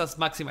helps us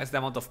maximize the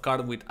amount of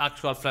card with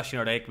actual flash in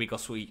our deck,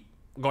 because we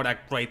got a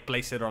great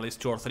playset or at least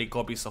 2 or 3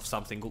 copies of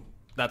something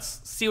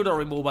that's 0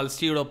 removal,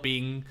 0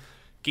 ping,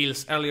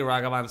 kills early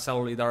Ragavans,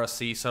 early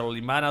Darcy's, early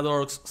Mana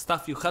Dorks,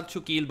 stuff you had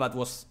to kill but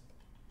was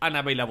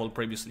unavailable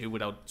previously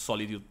without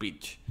Solitude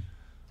Pitch.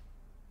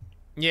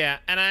 Yeah,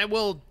 and I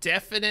will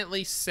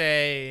definitely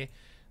say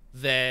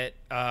that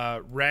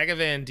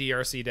Ragavan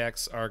DRC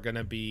decks are going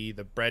to be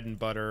the bread and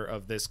butter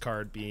of this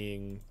card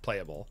being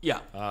playable.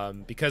 Yeah.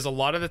 Because a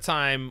lot of the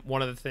time,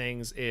 one of the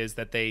things is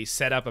that they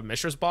set up a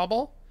Mishra's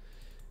Bauble,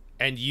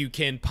 and you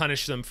can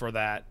punish them for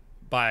that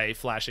by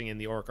flashing in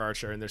the Orc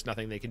Archer, and there's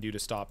nothing they can do to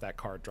stop that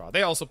card draw.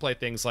 They also play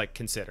things like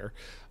Consider,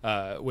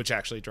 which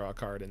actually draw a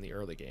card in the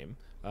early game.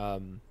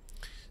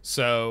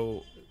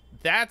 So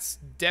that's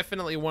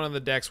definitely one of the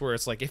decks where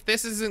it's like, if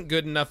this isn't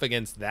good enough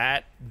against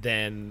that,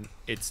 then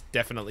it's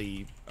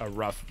definitely a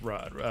rough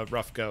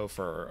go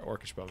for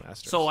Orcish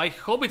Bowmasters. So I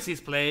hope it's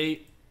this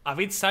play. A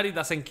bit sad it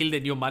doesn't kill the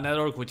new Mana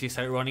Dork, which is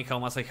ironic how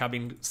much I have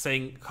been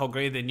saying how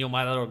great the new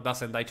Mana Dork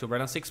doesn't die to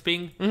Burn and 6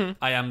 ping.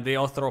 I am the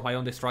author of my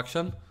own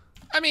destruction.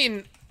 I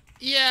mean,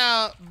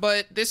 yeah,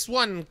 but this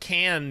one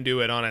can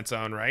do it on its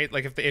own, right?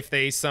 Like if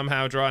they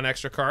somehow draw an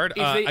extra card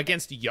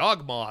against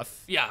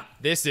Yawgmoth. Yeah,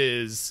 this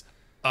is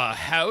a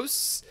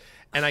house,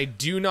 and I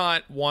do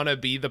not want to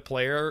be the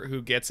player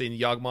who gets in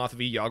Yawgmoth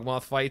v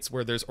Yawgmoth fights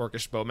where there's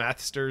Orcish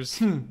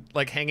Bowmasters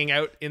like hanging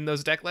out in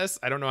those deck lists.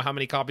 I don't know how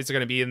many copies are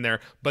going to be in there,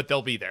 but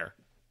they'll be there.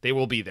 They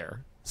will be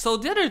there. So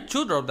the other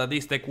 2-drop that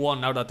this deck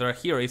won now that they're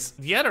here is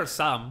the other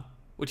Sam,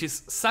 which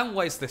is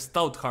Samwise the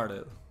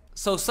Stout-Hearted.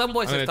 So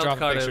Samwise the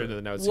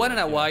Stout-Hearted, 1 and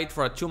a white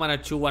for a 2 mana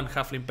 2/1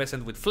 halfling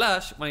peasant with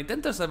flash. When it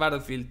enters the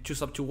battlefield,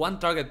 choose up to 1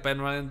 target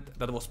permanent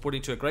that was put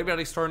into a graveyard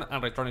this turn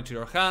and return it to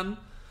your hand.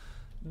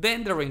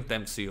 Then the ring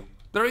tempts you.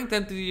 Their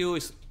intent to you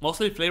is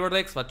mostly flavor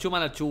decks, but 2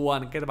 mana,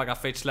 2/1, get back a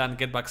fetch land,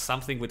 get back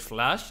something with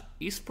flash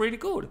is pretty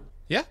good.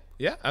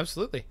 Yeah,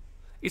 absolutely.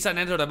 It's an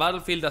enter the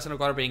battlefield, doesn't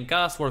require being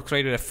cast, works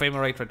great with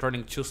ephemerate,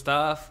 returning 2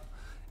 stuff.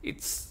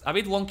 It's a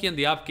bit wonky in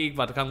the upkick,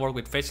 but can work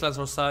with fetch lands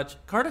or such.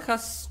 Card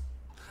has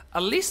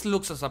at least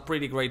looks as a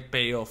pretty great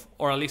payoff,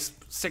 or at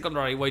least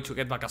secondary way to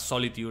get back a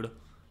Solitude,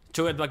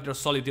 to get back your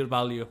Solitude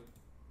value.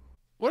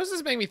 What does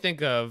this make me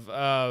think of?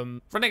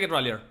 Renegade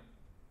Rallier.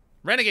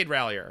 Renegade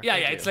Rallier. Yeah,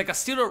 Thank you. it's like a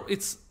zero.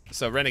 It's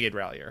So Renegade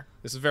Rallier.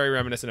 This is very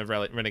reminiscent of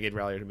Renegade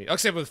Rallier to me.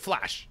 Except with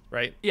Flash,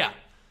 right? yeah.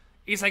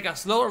 It's like a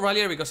slower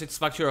Rallier because it's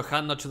back to your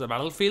hand, not to the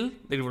battlefield.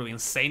 It would be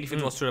insane if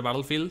it was to the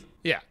battlefield.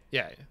 Yeah.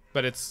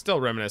 But it's still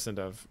reminiscent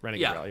of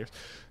Renegade Yeah. Ralliers.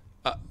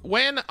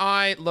 When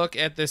I look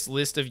at this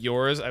list of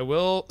yours, I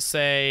will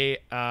say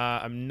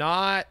I'm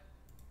not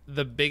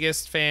the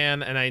biggest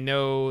fan, and I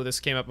know this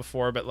came up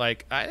before, but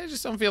like I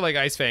just don't feel like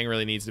Ice Fang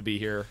really needs to be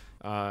here,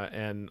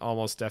 and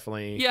almost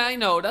definitely. Yeah, I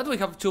know that we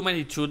have too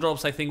many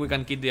 2-drops. I think we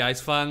can keep the Ice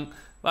Fang,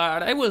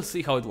 but I will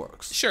see how it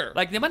works. Sure.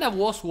 Like the mana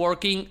was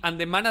working, and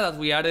the mana that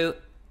we added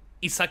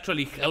is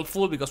actually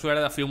helpful because we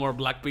added a few more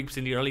black pips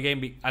in the early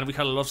game, and we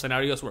had a lot of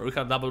scenarios where we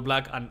had double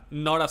black and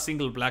not a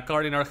single black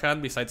card in our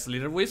hand besides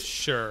Slither Wisp.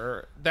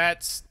 Sure,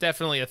 that's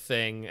definitely a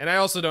thing. And I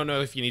also don't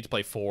know if you need to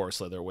play 4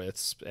 Slither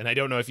Wisp, and I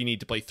don't know if you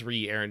need to play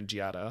 3 Aaron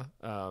Giada.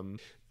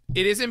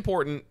 It is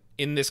important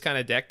in this kind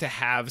of deck to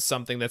have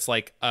something that's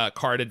like a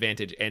card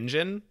advantage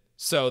engine.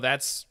 So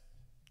that's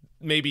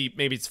maybe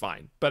it's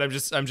fine, but I'm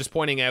just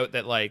pointing out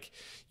that like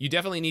you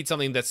definitely need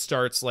something that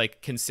starts like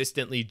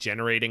consistently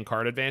generating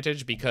card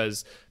advantage,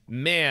 because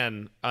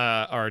man,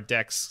 our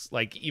decks,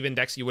 like even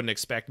decks you wouldn't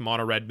expect,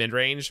 mono red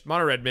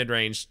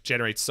midrange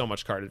generates so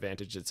much card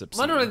advantage, it's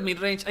obscene. Mono red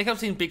midrange, I have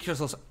seen pictures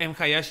of M.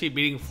 Hayashi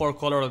beating 4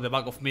 color on the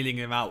back of milling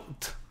them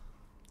out.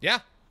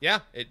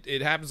 Yeah,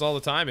 it happens all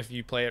the time if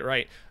you play it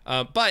right.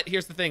 But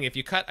here's the thing. If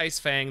you cut Ice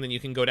Fang, then you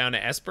can go down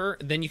to Esper.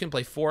 Then you can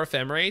play 4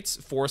 Ephemerates,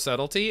 4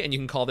 Subtlety, and you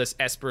can call this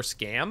Esper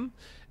Scam.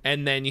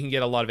 And then you can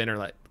get a lot of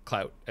internet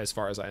clout, as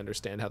far as I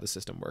understand how the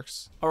system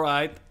works.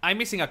 Alright, I'm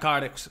missing a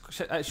card.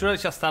 Should I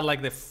just start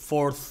like the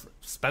 4th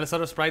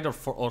Spellstarter Sprite or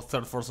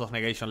 3rd Force of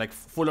Negation? Like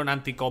full on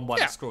anti-combo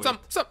and screw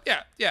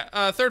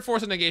it. Third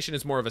Force of Negation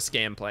is more of a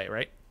scam play,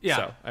 right? Yeah.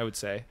 So I would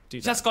say do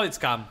that. Just call it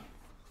Scam.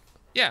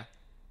 Yeah.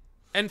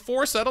 And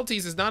 4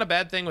 Subtleties is not a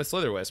bad thing with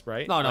Slither Wisp,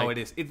 right? No, like,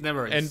 it is. It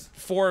never is. And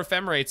 4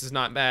 Ephemerates is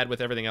not bad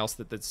with everything else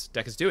that this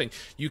deck is doing.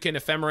 You can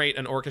Ephemerate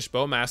an Orcish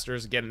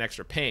Bowmasters and get an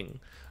extra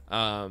ping.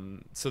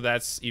 So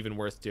that's even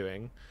worth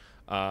doing.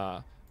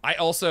 I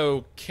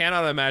also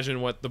cannot imagine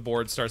what the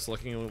board starts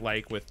looking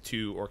like with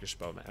 2 Orcish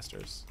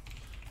Bowmasters.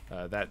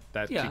 That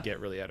could get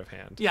really out of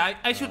hand. Yeah,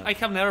 I should. I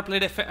have never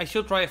played. I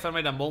should try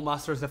Ephemerate and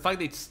Bowmasters. The fact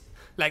that it's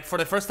like for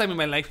the first time in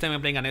my lifetime,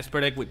 I'm playing an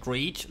Esper deck with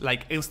Reach.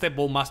 Like instead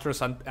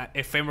Bowmasters and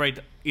Ephemerate,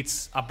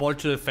 it's a ball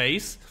to the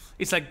face.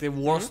 It's like the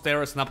worst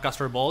terror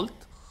Snapcaster Bolt.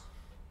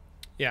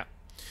 Yeah,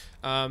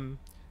 and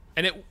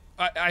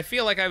I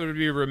feel like I would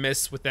be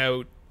remiss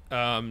without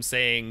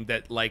saying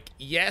that, like,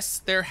 yes,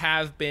 there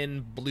have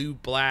been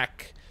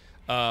blue-black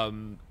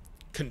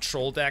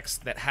control decks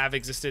that have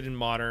existed in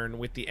Modern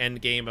with the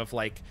end game of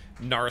like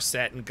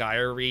Narset and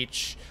Gyre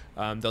Reach.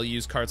 They'll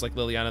use cards like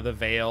Liliana the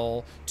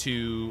Veil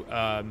to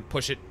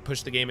push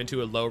the game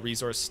into a low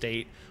resource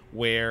state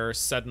where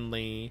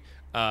suddenly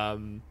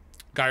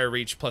Gyre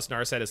Reach plus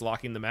Narset is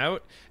locking them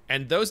out.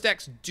 And those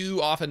decks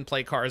do often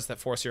play cards that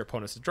force your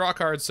opponents to draw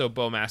cards, so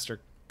Bowmaster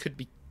could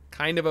be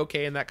kind of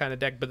okay in that kind of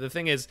deck. But the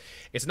thing is,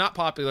 it's not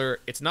popular,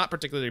 it's not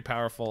particularly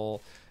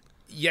powerful.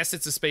 Yes,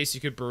 it's a space you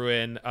could brew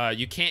in.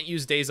 You can't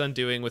use Days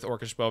Undoing with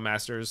Orcish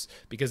Bowmasters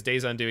because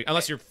Days Undoing,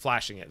 unless you're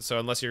flashing it. So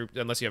unless you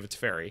have a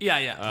Teferi.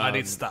 Yeah, but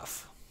it's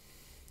tough.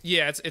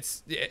 Yeah,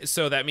 it's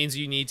so that means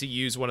you need to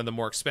use one of the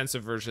more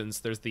expensive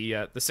versions. There's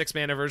the 6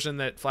 mana version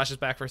that flashes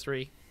back for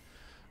 3.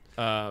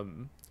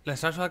 Let's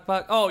start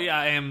back. Oh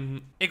yeah,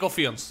 Echo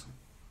Fions.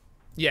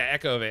 Yeah,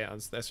 Echo of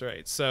Aeons. That's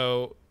right.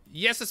 So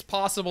yes, it's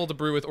possible to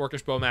brew with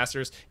Orcish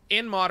Bowmasters.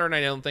 In Modern,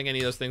 I don't think any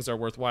of those things are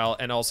worthwhile,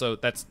 and also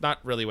that's not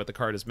really what the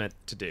card is meant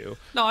to do.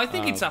 No, I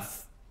think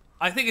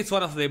I think it's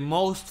one of the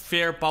most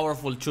fair,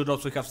 powerful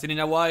 2-drops we have seen in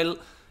a while.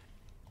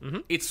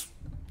 It's,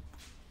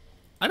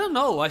 I don't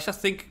know. I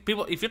just think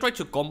people, if you try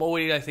to combo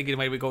with it, I think it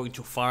might be going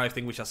too far. I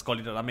think we just call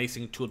it an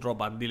amazing 2-drop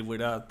and deal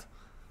with that.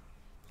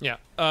 Yeah,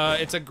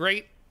 it's a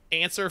great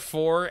answer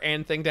for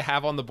and thing to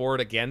have on the board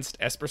against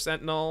Esper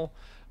Sentinel.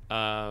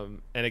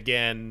 And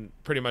again,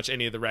 pretty much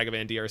any of the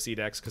Ragavan DRC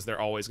decks, because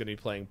they're always going to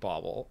be playing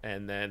Bauble.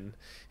 And then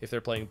if they're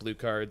playing blue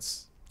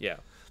cards, yeah,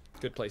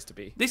 good place to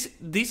be. This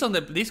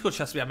could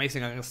just be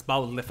amazing against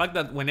Bauble. The fact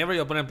that whenever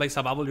your opponent plays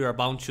a Bauble, you are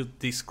bound to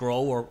discrow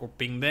or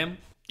ping them.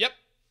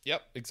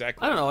 Yep,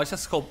 exactly. I don't know. I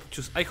just hope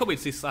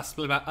it's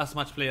as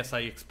much play as I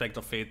expect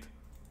of it.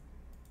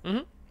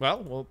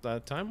 Well,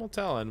 time will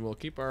tell, and we'll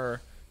keep our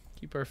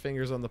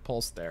fingers on the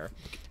pulse there.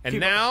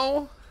 And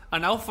now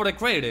for the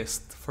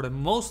greatest, for the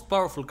most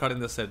powerful card in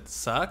the set,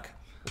 Zach.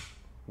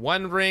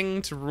 1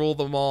 ring to rule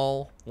them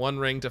all, 1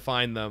 ring to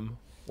find them,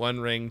 One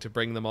ring to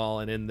bring them all,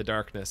 and in the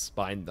darkness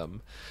bind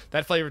them.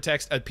 That flavor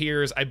text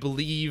appears, I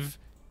believe,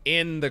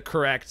 in the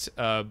correct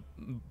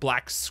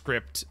black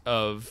script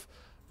of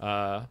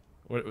Mordor.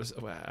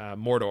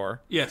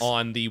 Yes.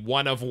 On the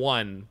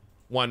one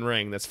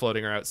ring that's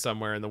floating around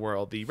somewhere in the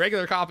world. The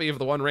regular copy of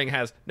the One Ring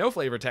has no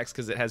flavor text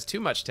because it has too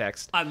much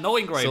text. And no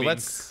engraving. So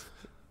let's...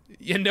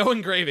 Yeah, no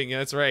engraving.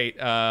 That's right.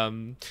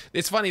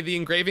 It's funny. The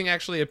engraving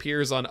actually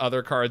appears on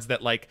other cards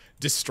that like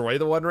destroy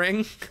the One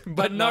Ring,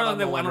 but not on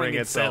the One Ring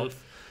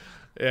itself.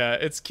 Yeah,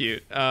 it's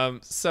cute.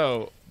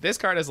 So this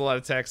card has a lot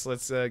of text.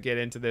 Let's get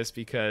into this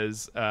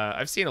because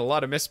I've seen a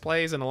lot of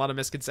misplays and a lot of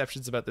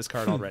misconceptions about this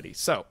card already.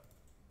 So,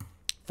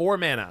 4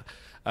 mana,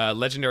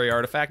 legendary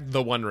artifact,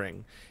 the One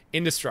Ring.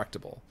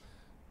 Indestructible.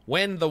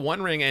 When the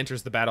One Ring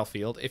enters the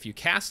battlefield, if you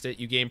cast it,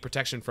 you gain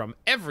protection from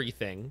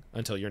everything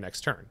until your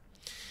next turn.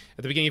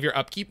 At the beginning of your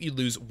upkeep, you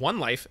lose 1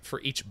 life for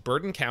each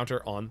burden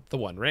counter on the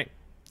One Ring.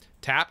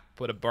 Tap,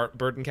 put a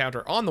burden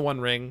counter on the One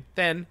Ring,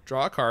 then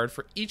draw a card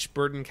for each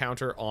burden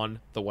counter on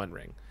the One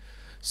Ring.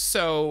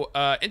 So,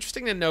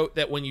 interesting to note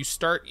that when you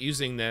start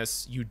using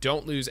this, you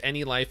don't lose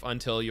any life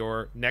until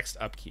your next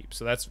upkeep.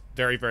 So that's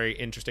very, very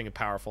interesting and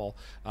powerful.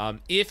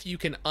 If you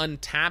can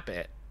untap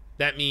it,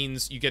 that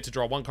means you get to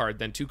draw 1 card,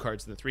 then 2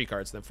 cards, then 3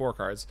 cards, then 4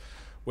 cards,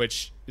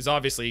 which is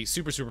obviously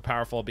super, super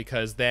powerful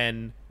because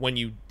then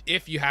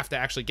if you have to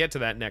actually get to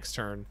that next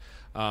turn,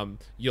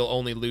 you'll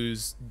only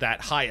lose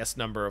that highest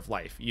number of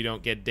life. You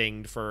don't get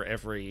dinged for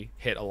every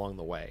hit along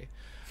the way.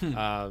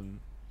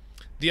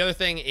 The other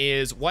thing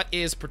is, what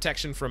is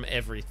protection from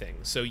everything?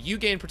 So you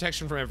gain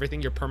protection from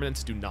everything. Your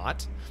permanents do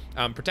not.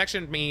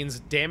 Protection means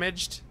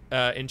damaged,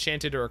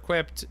 enchanted or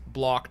equipped,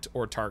 blocked,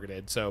 or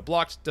targeted. So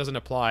blocked doesn't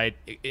apply.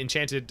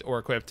 Enchanted or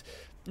equipped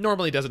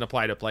normally doesn't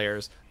apply to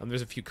players.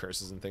 There's a few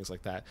curses and things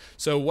like that.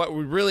 So what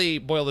we really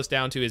boil this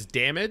down to is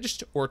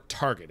damaged or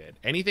targeted.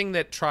 Anything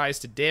that tries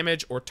to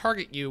damage or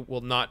target you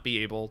will not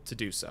be able to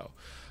do so.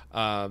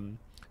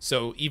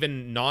 So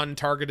even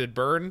non-targeted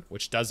burn,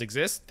 which does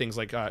exist, things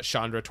like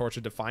Chandra Torch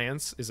of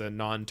Defiance is a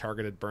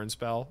non-targeted burn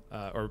spell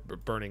or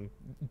burning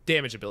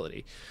damage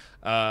ability.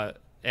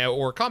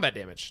 Or combat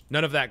damage.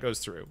 None of that goes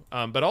through.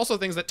 But also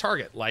things that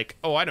target, like,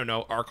 I don't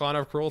know, Archon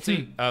of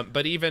Cruelty.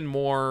 But even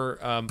more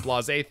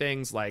blasé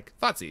things like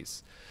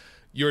Thoughtseize.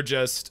 You're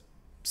just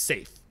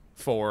safe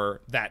for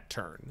that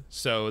turn.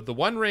 So the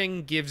One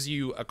Ring gives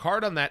you a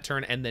card on that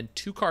turn and then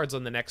 2 cards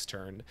on the next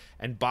turn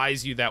and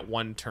buys you that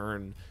 1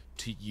 turn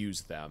to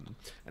use them.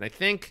 And I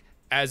think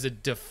as a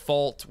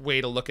default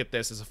way to look at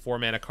this as a 4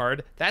 mana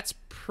card, that's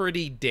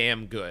pretty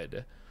damn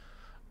good.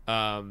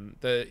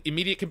 The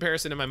immediate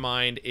comparison in my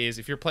mind is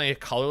if you're playing a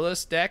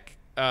colorless deck,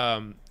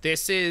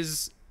 this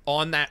is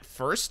on that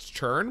first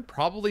turn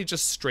probably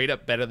just straight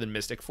up better than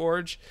Mystic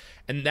Forge,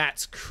 and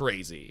that's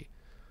crazy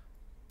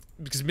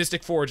because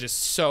Mystic Forge is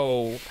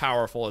so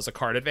powerful as a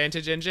card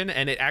advantage engine,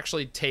 and it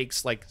actually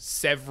takes like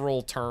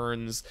several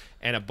turns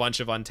and a bunch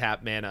of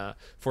untapped mana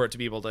for it to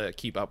be able to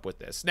keep up with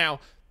this. Now,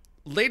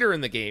 later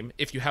in the game,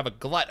 if you have a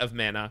glut of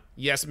mana,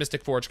 yes,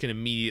 Mystic Forge can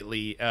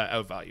immediately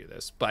outvalue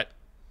this, but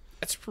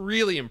that's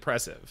really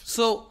impressive.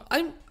 So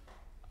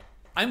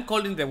I'm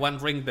calling the One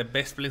Ring the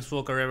best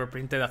Planeswalker ever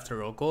printed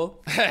after Oko.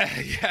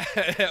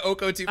 Yeah,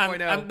 Oko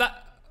 2.0.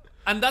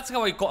 And that's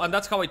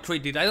how I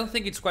treat it. I don't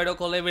think it's quite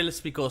Oko levels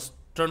because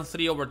turn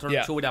 3 over turn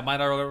 2 with a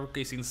Mana Orc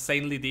is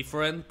insanely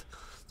different.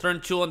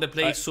 Turn 2 on the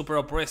play is super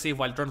oppressive,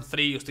 while turn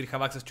 3 you still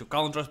have access to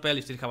counterspell,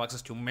 you still have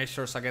access to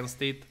measures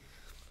against it.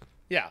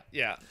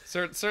 Yeah,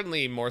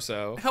 certainly more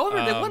so.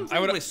 However, the One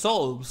Ring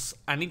resolves,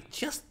 and it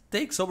just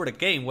takes over the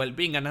game while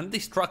being an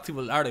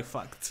indestructible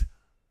artifact.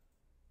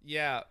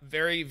 Yeah,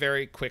 very,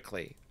 very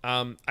quickly.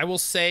 I will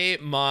say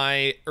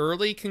my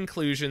early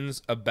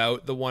conclusions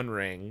about the One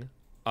Ring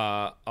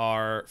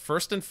are,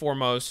 first and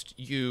foremost,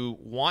 you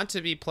want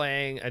to be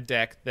playing a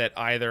deck that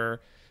either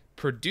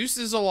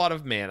produces a lot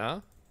of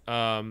mana,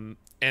 and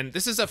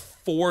this is a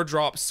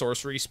 4-drop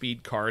sorcery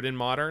speed card in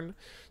Modern,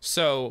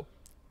 so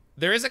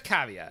there is a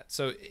caveat.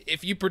 So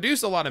if you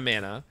produce a lot of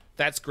mana,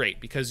 that's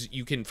great because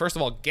you can, first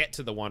of all, get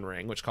to the One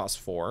Ring, which costs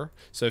 4.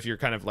 So if you're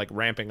kind of like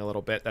ramping a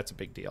little bit, that's a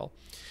big deal.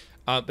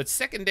 But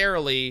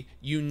secondarily,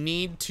 you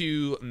need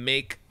to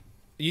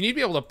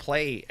be able to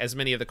play as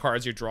many of the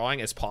cards you're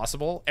drawing as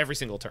possible every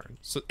single turn.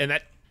 So, and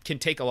that can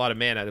take a lot of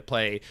mana to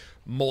play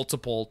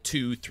multiple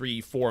 2,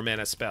 3, 4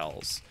 mana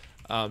spells.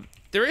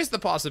 There is the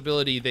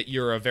possibility that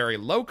you're a very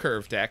low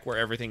curve deck where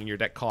everything in your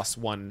deck costs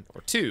 1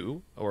 or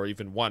 2, or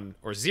even 1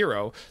 or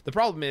 0. The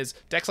problem is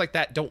decks like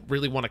that don't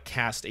really want to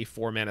cast a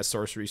 4 mana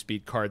sorcery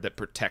speed card that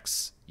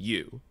protects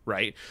you,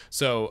 right?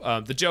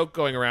 So the joke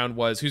going around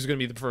was who's going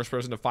to be the first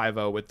person to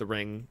 5-0 with the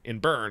ring in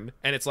Burn,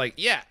 and it's like,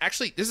 yeah,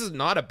 actually this is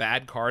not a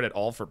bad card at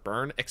all for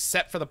Burn,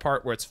 except for the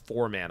part where it's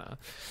 4 mana,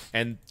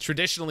 and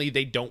traditionally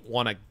they don't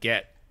want to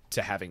get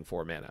to having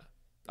 4 mana.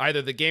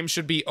 Either the game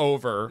should be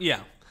over, yeah,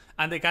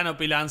 and the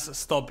canopy lands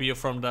stop you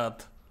from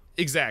that.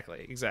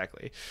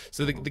 Exactly.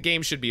 So the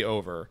game should be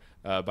over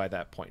by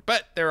that point.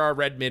 But there are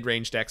red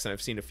mid-range decks, and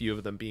I've seen a few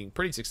of them being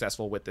pretty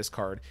successful with this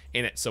card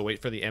in it. So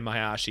wait for the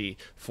Emahashi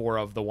 4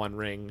 of the One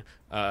Ring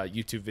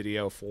YouTube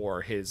video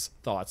for his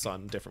thoughts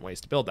on different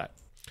ways to build that.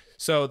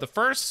 So the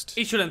first...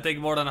 It shouldn't take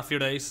more than a few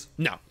days.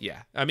 No,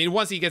 yeah. I mean,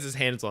 once he gets his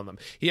hands on them.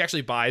 He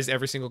actually buys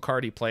every single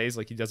card he plays.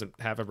 Like, he doesn't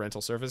have a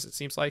rental service, it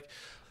seems like.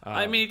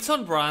 I mean, it's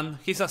on brand.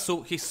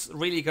 He's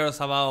really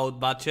cares about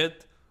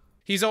budget.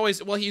 He's always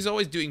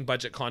doing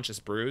budget conscious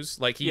brews.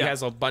 Like, he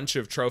has a bunch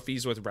of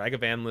trophies with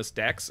Ragavan-less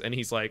decks, and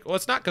he's like, well,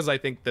 it's not because I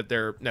think that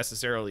they're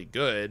necessarily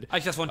good. I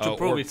just want to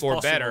prove it's or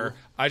possible. Better.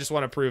 I just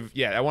want to prove,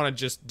 I want to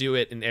just do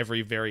it in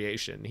every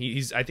variation.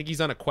 I think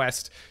he's on a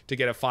quest to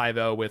get a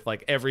 5-0 with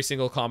like every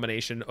single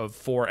combination of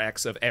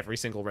 4x of every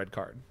single red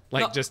card.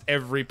 Like, just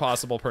every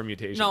possible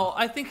permutation. No,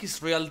 I think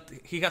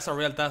he has a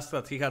real task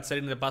that he had said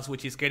in the past,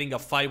 which is getting a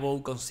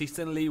 5-0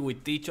 consistently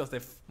with each of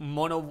the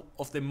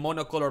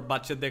monocolor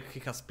budget deck he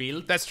has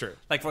built. That's true.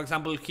 Like, for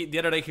example, the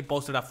other day he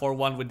posted a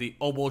 4-1 with the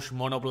awash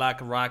mono black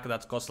rack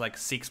that costs like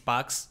 6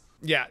 packs.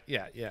 Yeah.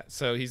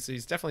 So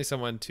he's definitely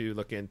someone to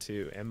look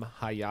into. M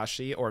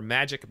Hayashi, or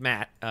Magic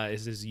Matt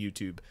is his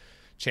YouTube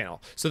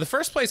channel. So the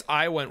first place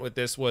I went with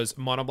this was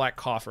Mono Black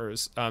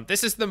Coffers.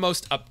 This is the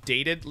most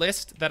updated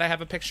list that I have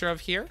a picture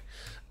of here.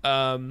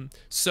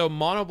 So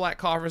Mono Black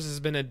Coffers has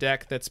been a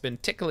deck that's been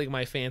tickling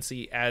my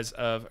fancy as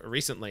of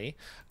recently.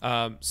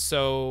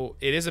 So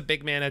it is a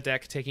big mana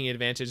deck taking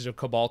advantage of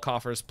Cabal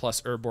Coffers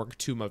plus Urborg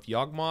Tomb of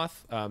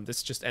Yawgmoth.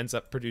 This just ends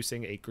up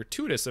producing a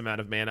gratuitous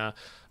amount of mana.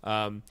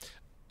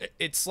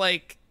 It's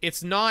like,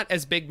 it's not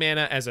as big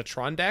mana as a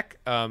Tron deck.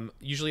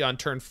 Usually on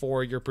turn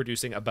 4, you're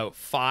producing about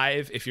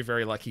 5, if you're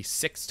very lucky,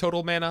 6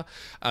 total mana.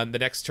 The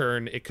next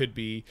turn, it could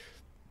be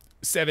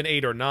 7,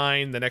 8, or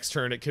 9. The next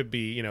turn, it could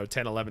be,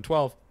 10, 11,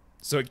 12.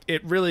 So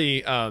it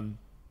really,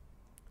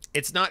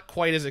 it's not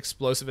quite as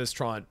explosive as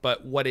Tron,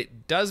 but what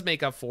it does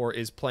make up for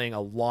is playing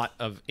a lot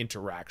of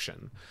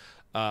interaction.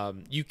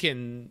 You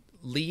can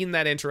lean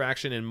that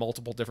interaction in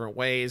multiple different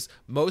ways.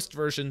 Most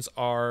versions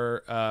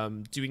are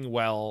doing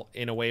well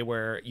in a way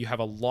where you have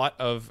a lot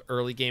of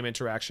early game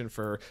interaction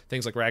for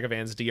things like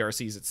Ragavans,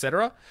 DRCs,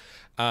 etc.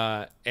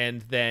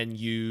 And then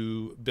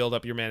you build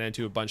up your mana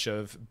into a bunch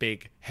of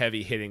big,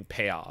 heavy hitting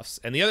payoffs.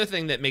 And the other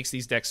thing that makes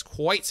these decks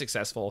quite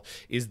successful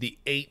is the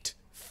 8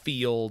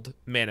 field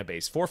mana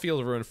base. 4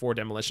 Field of Ruin, 4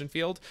 Demolition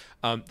Field.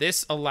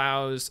 This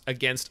allows,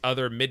 against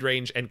other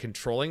mid-range and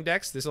controlling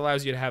decks, this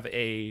allows you to have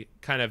a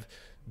kind of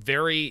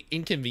very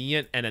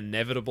inconvenient and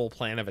inevitable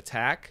plan of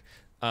attack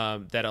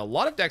that a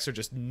lot of decks are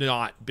just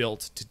not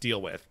built to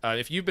deal with.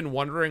 If you've been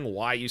wondering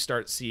why you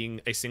start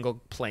seeing a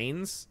single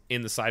plains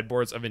in the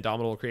sideboards of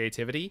Indomitable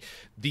Creativity,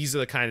 these are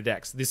the kind of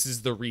decks. This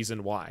is the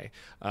reason why.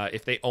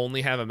 If they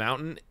only have a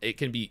mountain, it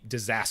can be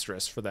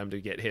disastrous for them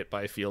to get hit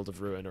by Field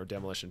of Ruin or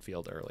Demolition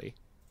Field early.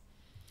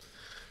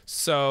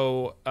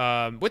 So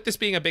with this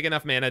being a big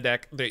enough mana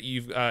deck that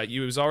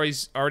you was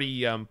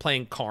already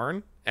playing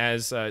Karn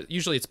as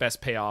usually its best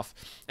payoff,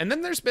 and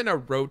then there's been a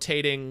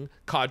rotating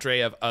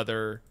cadre of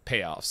other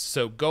payoffs.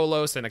 So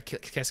Golos and a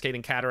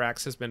Cascading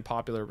Cataracts has been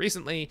popular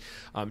recently.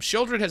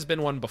 Shieldred has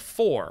been one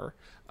before,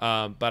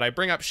 but I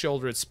bring up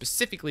Shieldred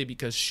specifically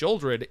because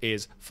Shieldred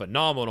is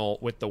phenomenal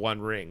with the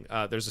One Ring.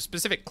 There's a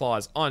specific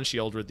clause on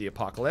Shieldred the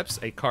Apocalypse,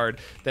 a card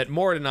that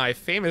Morde and I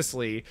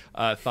famously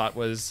thought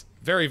was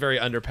very, very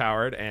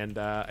underpowered, and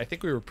I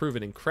think we were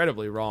proven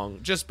incredibly wrong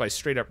just by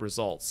straight up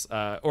results.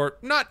 Or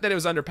not that it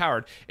was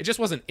underpowered, it just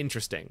wasn't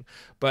interesting.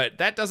 But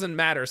that doesn't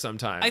matter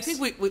sometimes. I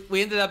think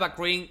we ended up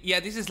agreeing,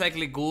 this is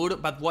likely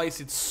good, but why is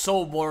it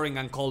so boring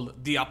and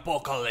called the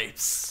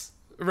Apocalypse?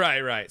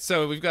 Right.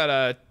 So we've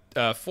got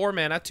a 4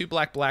 mana, 2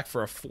 black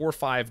for a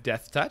 4/5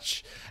 Death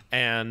Touch,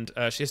 and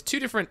she has 2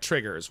 different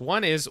triggers.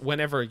 One is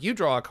whenever you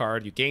draw a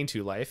card, you gain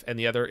 2 life, and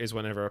the other is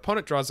whenever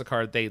opponent draws a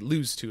card, they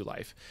lose 2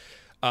 life.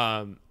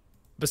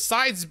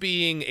 Besides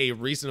being a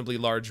reasonably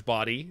large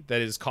body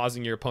that is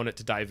causing your opponent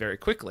to die very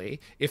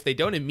quickly, if they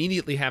don't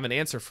immediately have an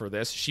answer for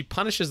this, she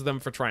punishes them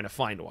for trying to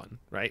find one,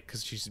 right?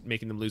 Because she's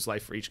making them lose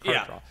life for each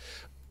card draw.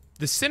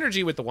 The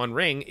synergy with the One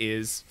Ring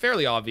is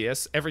fairly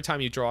obvious. Every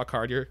time you draw a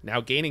card, you're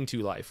now gaining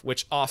 2 life,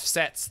 which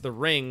offsets the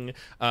ring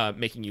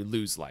making you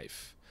lose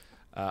life.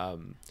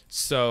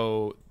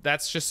 So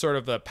that's just sort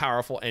of a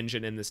powerful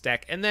engine in this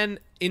deck. And then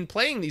in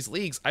playing these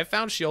leagues, I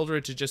found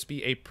Shieldred to just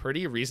be a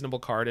pretty reasonable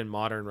card in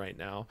Modern right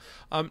now.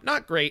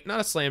 Not great, not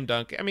a slam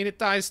dunk. I mean, it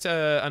dies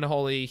to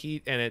Unholy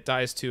Heat and it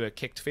dies to a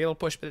kicked Fatal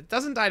Push, but it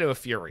doesn't die to a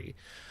Fury.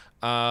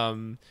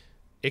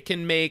 It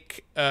can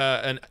make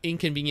an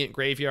inconvenient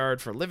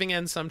graveyard for Living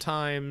End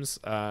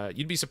sometimes.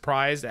 You'd be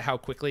surprised at how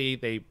quickly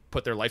they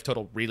put their life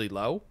total really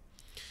low.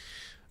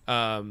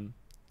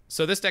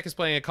 So this deck is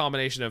playing a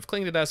combination of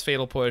Cling to Dust,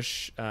 Fatal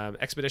Push,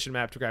 Expedition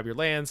Map to grab your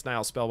lands,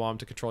 Nile Spellbomb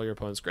to control your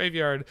opponent's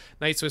graveyard,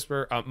 Night's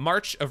Whisper.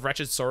 March of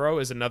Wretched Sorrow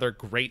is another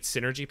great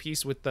synergy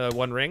piece with the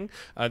One Ring.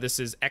 This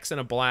is X and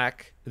a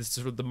black. This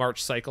is the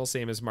March cycle,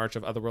 same as March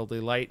of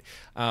Otherworldly Light.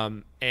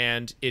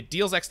 And it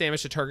deals X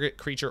damage to target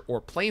creature or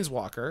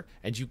planeswalker,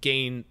 and you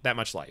gain that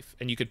much life.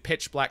 And you could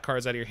pitch black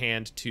cards out of your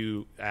hand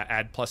to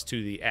add +2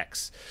 to the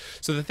X.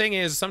 So the thing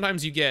is,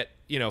 sometimes you get,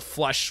 you know,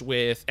 flush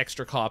with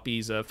extra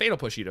copies of Fatal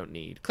Push you don't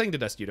need, Cling to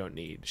Dust you don't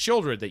need,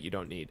 Shieldred that you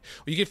don't need.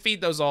 Well, you can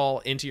feed those all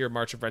into your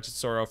March of Wretched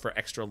Sorrow for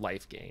extra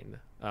life gain,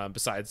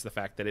 besides the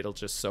fact that it'll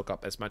just soak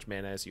up as much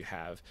mana as you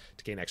have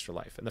to gain extra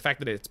life. And the fact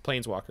that it's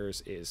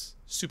planeswalkers is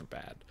super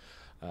bad.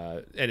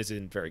 And is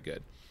in very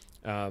good.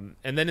 And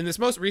then in this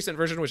most recent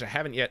version, which I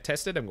haven't yet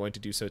tested, I'm going to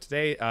do so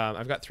today,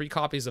 I've got 3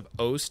 copies of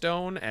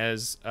O-Stone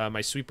as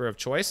my sweeper of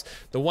choice.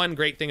 The one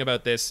great thing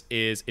about this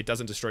is it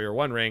doesn't destroy your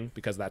One Ring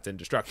because that's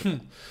indestructible.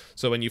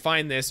 So when you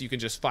find this, you can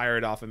just fire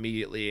it off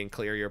immediately and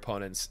clear your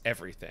opponent's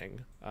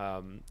everything.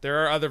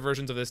 There are other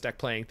versions of this deck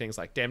playing things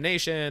like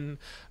Damnation,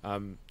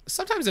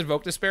 sometimes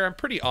Invoke Despair. I'm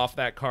pretty off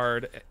that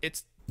card.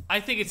 I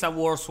think it's a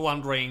worse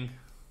One Ring.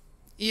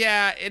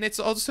 Yeah, and it's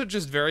also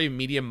just very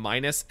medium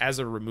minus as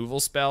a removal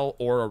spell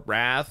or a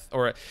wrath,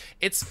 or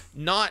it's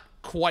not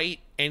quite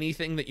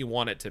anything that you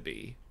want it to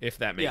be, if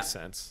that makes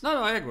sense.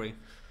 No, I agree.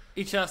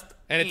 It just...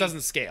 And it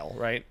doesn't scale,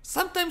 right?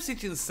 Sometimes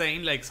it's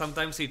insane, like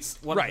sometimes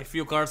it's one of the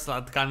few cards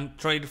that can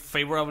trade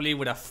favorably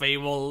with a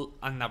Fable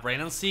and a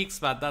Wrenn and 6,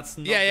 but that's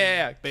not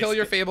Yeah. Kill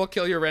your Fable,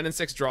 kill your Wrenn and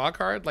 6, draw a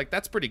card. Like,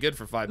 that's pretty good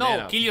for 5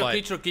 mana. No, kill your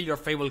creature, kill your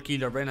Fable, kill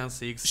your Wrenn and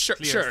 6.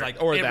 Sure,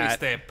 like or every that.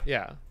 step.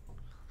 Yeah.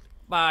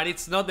 But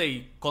it's not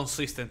a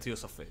consistent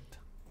use of it.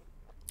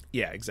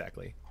 Yeah,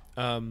 exactly.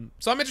 So I'm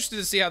interested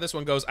to see how this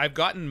one goes. I've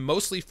gotten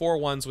mostly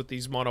 4/1s with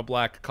these mono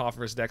black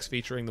Coffers decks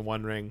featuring the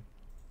One Ring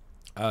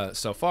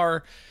so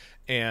far,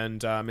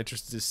 and I'm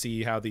interested to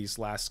see how these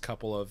last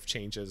couple of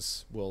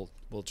changes will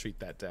treat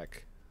that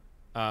deck.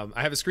 I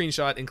have a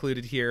screenshot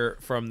included here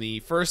from the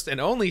first and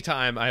only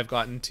time I have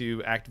gotten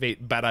to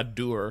activate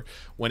Barad-dûr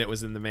when it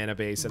was in the mana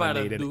base, and I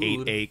made an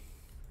 8/8,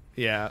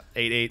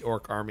 8/8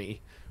 Orc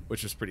army,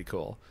 which was pretty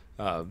cool.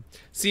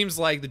 Seems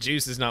like the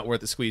juice is not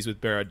worth the squeeze with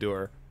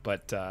Barad-dûr,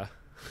 but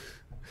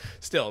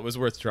still, it was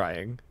worth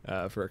trying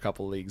for a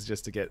couple leagues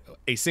just to get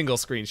a single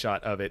screenshot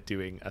of it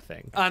doing a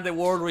thing. And the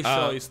world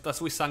rejoiced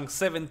as we sank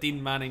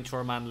 17 mana into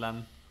our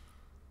manland.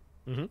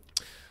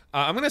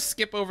 I'm going to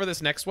skip over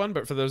this next one,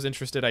 but for those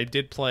interested, I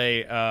did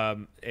play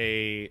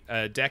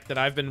a deck that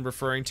I've been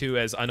referring to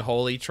as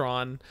Unholy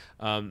Tron.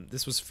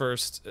 This was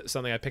first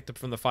something I picked up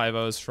from the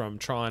 5-0s from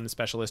Tron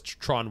specialist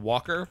Tron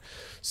Walker.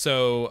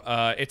 So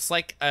it's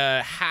like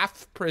a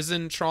half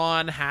Prison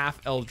Tron,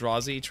 half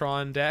Eldrazi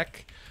Tron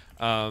deck.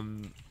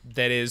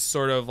 That is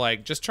sort of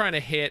like just trying to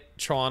hit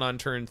Tron on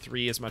turn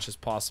 3 as much as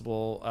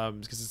possible,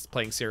 because it's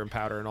playing Serum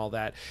Powder and all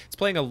that. It's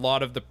playing a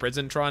lot of the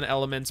Prison Tron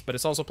elements, but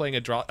it's also playing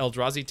a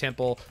Eldrazi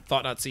Temple,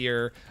 Thought-Knot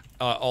Seer,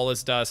 All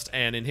Is Dust,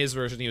 and in his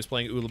version he was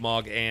playing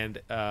Ulamog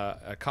and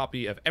a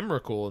copy of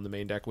Emrakul in the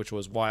main deck, which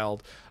was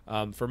wild.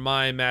 For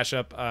my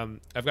mashup,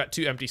 I've got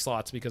 2 empty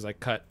slots because I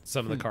cut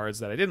some of the cards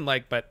that I didn't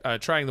like,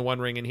 but trying the One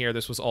Ring in here,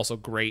 this was also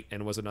great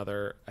and was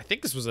another, I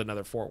think this was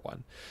another 4/1.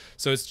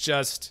 So it's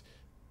just...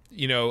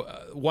 You know,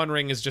 One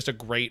Ring is just a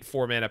great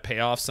 4-mana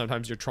payoff.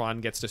 Sometimes your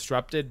Tron gets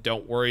disrupted.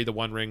 Don't worry, the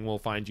One Ring will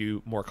find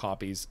you more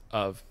copies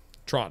of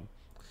Tron.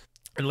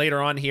 And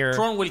later on here...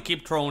 Tron will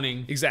keep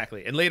troning.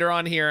 Exactly. And later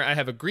on here, I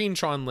have a green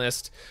Tron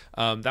list.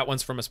 That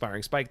one's from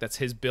Aspiring Spike. That's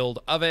his build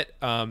of it.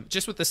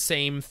 Just with the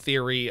same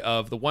theory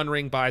of the One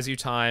Ring buys you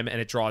time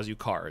and it draws you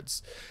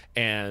cards.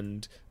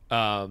 And...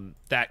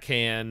 that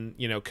can,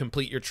 you know,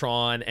 complete your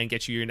Tron and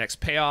get you your next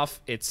payoff.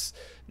 It's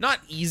not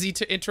easy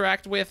to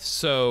interact with,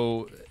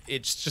 so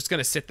it's just going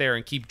to sit there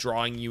and keep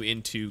drawing you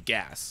into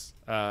gas.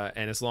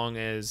 And as long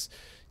as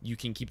you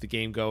can keep the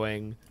game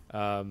going,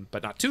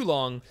 but not too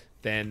long,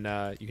 then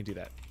you can do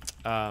that.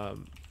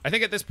 I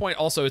think at this point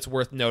also it's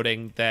worth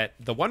noting that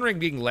the One Ring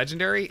being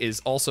legendary is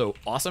also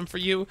awesome for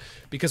you,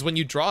 because when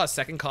you draw a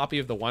second copy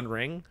of the One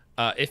Ring,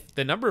 if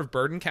the number of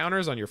burden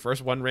counters on your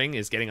first One Ring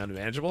is getting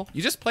unmanageable,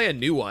 you just play a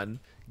new one,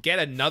 get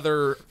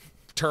another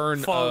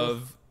turn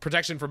of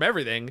protection from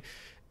everything,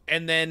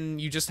 and then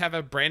you just have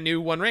a brand new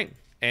One Ring,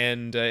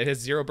 and it has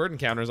 0 burden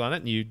counters on it,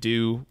 and you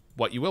do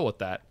what you will with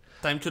that.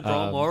 Time to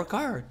draw more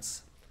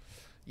cards.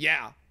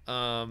 Yeah.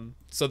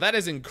 So that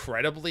is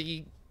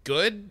incredibly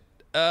good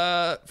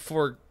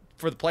for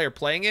the player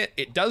playing it.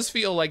 It does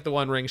feel like the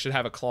One Ring should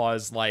have a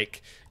clause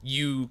like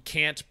you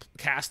can't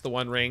cast the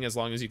One Ring as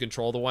long as you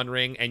control the One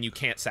Ring, and you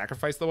can't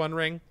sacrifice the One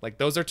Ring. Like,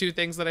 those are 2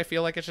 things that I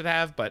feel like it should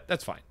have, but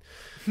that's fine.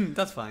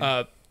 That's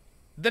fine.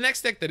 The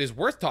next deck that is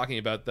worth talking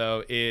about,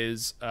 though,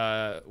 is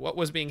what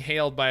was being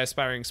hailed by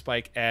Aspiring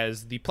Spike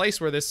as the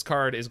place where this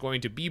card is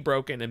going to be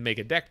broken and make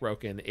a deck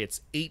broken.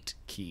 It's 8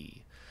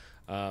 Key.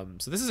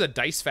 So this is a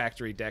Dice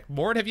Factory deck.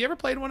 Morde, have you ever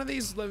played one of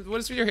these? What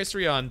is your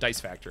history on Dice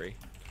Factory?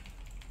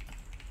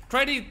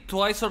 Tried it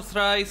twice or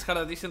thrice, had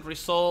a decent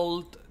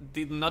result.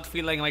 Did not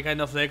feel like my kind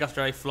of deck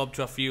after I flopped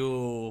to a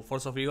few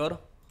Force of Vigor.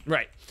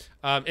 Right.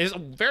 It's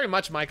very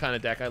much my kind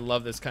of deck. I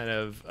love this kind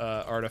of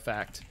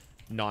artifact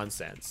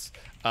nonsense.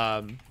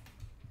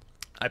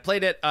 I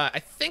played it. I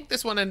think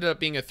this one ended up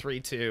being a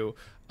 3-2.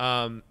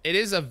 It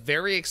is a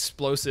very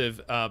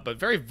explosive but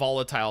very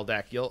volatile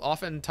deck. You'll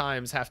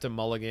oftentimes have to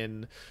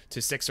mulligan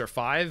to 6 or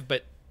 5,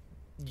 but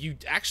you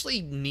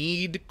actually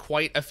need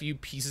quite a few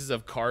pieces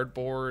of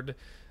cardboard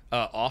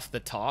off the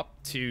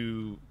top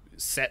to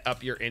set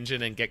up your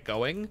engine and get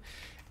going.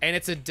 And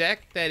it's a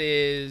deck that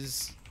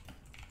is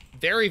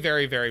very,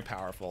 very, very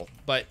powerful.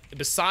 But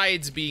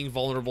besides being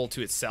vulnerable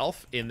to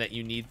itself in that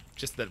you need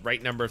just the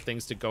right number of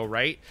things to go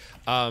right,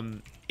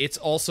 it's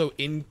also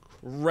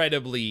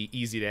incredibly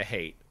easy to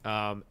hate.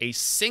 A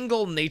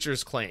single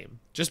Nature's Claim,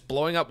 just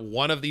blowing up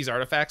one of these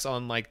artifacts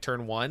on like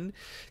turn 1,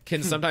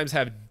 can sometimes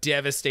have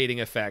devastating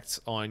effects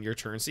on your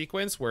turn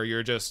sequence where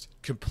you're just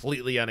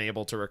completely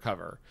unable to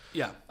recover.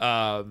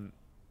 Yeah.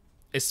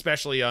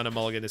 Especially on a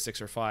mulligan to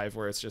 6 or 5,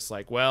 where it's just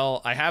like,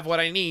 well, I have what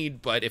I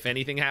need, but if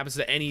anything happens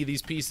to any of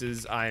these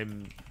pieces,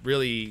 I'm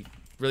really,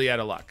 really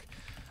out of luck.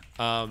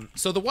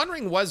 So the One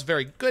Ring was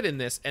very good in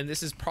this, and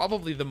this is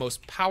probably the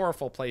most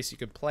powerful place you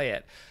could play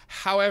it.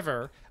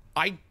 However,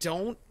 I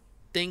don't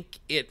think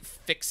it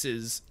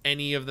fixes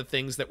any of the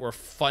things that were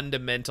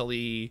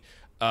fundamentally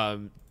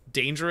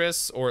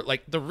dangerous, or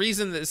like the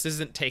reason this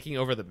isn't taking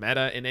over the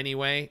meta in any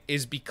way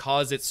is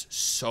because it's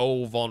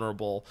so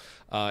vulnerable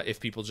if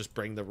people just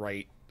bring the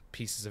right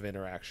pieces of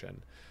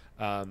interaction.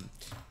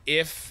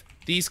 If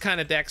these kind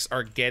of decks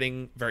are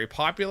getting very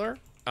popular,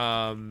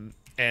 and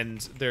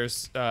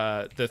there's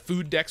the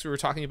food decks we were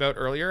talking about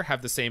earlier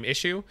have the same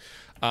issue.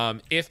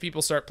 If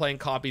people start playing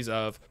copies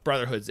of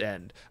Brotherhood's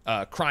End,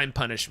 Crime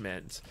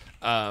Punishment,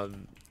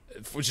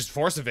 which is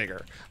Force of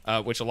Vigor,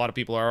 which a lot of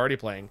people are already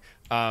playing,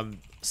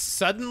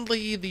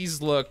 suddenly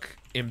these look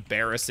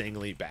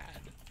embarrassingly bad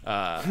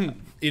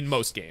in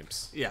most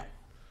games. Yeah.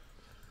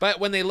 But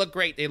when they look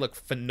great, they look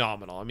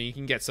phenomenal. I mean, you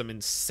can get some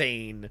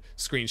insane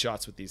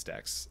screenshots with these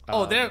decks.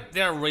 Oh,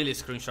 they're really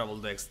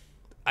screenshotable decks.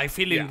 I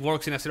feel it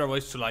works in a similar way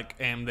to like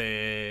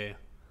the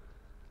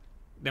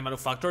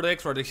manufacturer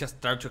decks, where they just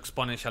start to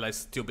exponentialize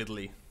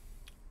stupidly.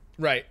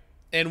 Right.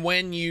 And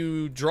when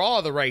you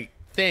draw the right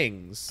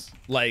things,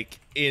 like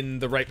in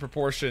the right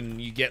proportion,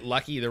 you get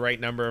lucky the right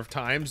number of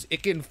times,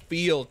 it can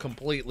feel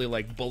completely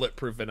like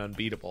bulletproof and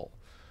unbeatable.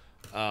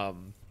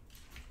 But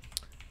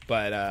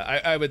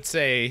I would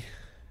say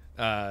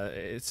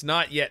it's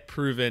not yet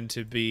proven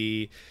to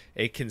be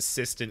a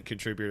consistent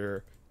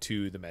contributor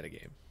to the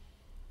metagame.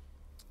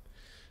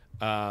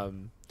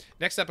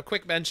 Next up, a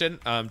quick mention,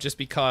 just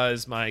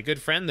because my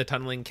good friend, the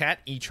Tunneling Cat,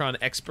 E-Tron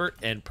expert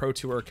and Pro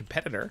Tour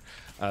competitor,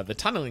 the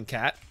Tunneling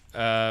Cat,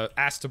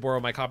 asked to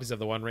borrow my copies of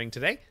the One Ring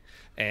today.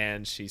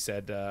 And she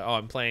said, oh,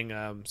 I'm playing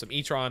some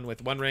E-Tron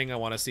with One Ring. I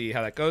want to see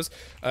how that goes.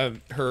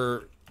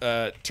 Her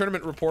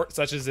tournament report,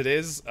 such as it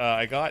is,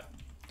 I got,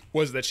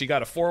 was that she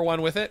got a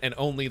 4-1 with it and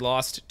only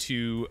lost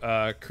to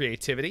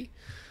Creativity.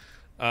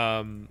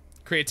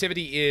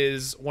 Creativity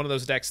is one of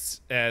those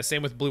decks,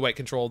 same with Blue-White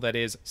Control, that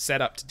is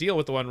set up to deal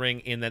with the One Ring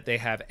in that they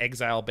have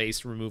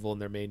exile-based removal in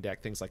their main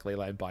deck, things like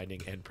Leyline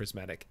Binding and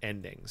Prismatic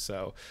Ending.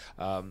 So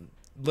a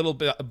little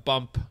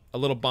bump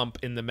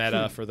in the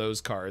meta for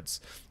those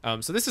cards.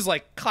 So this is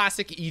like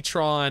classic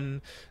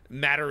E-Tron,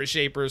 Matter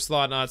Shapers,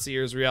 Thought-Knot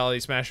Seers, Reality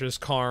Smashers,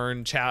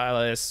 Karn,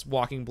 Chalice,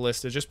 Walking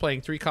Ballista, just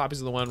playing 3 copies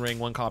of the One Ring,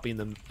 1 copy in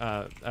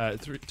the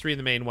 3 in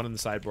the main, 1 in the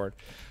sideboard.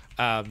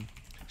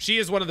 She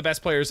is one of the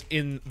best players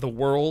in the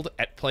world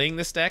at playing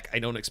this deck. I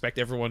don't expect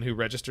everyone who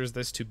registers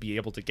this to be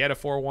able to get a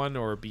 4-1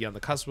 or be on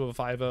the cusp of a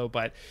 5-0,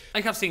 but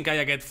I have seen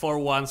Gaia get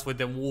 4-1s with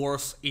the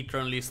worst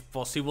E-Turn list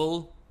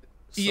possible.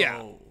 So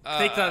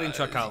take that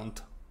into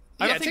account.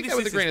 I don't think take that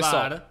with a grain of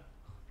bad. salt.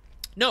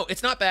 No,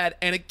 it's not bad.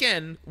 And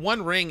again,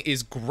 One Ring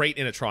is great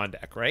in a Tron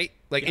deck, right?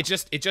 Like it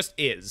just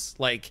is.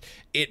 Like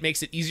it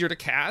makes it easier to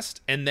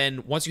cast, and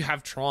then once you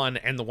have Tron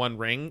and the One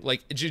Ring,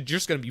 like you're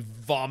just going to be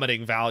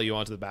vomiting value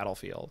onto the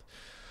battlefield.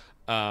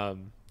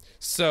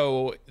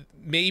 So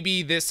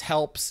maybe this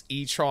helps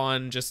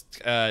E-Tron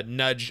just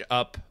nudge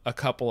up a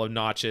couple of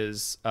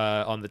notches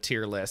on the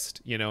tier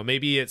list. You know,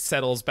 maybe it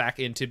settles back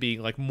into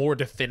being like more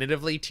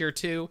definitively tier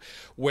 2,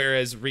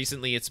 whereas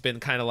recently it's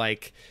been kind of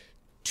like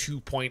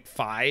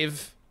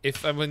 2.5,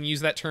 if I'm going to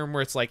use that term,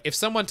 where it's like if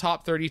someone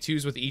top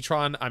 32s with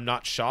E-Tron, I'm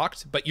not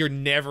shocked, but you're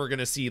never going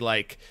to see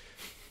like,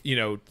 you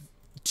know,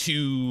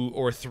 2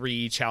 or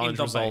 3 challenge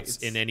results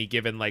in any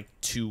given like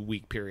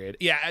 2-week period.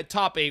 Yeah, a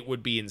top 8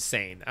 would be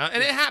insane,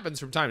 and it happens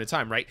from time to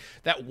time, right?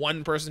 That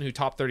one person who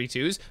top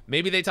 32s,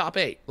 maybe they top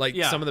 8. Like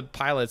some of the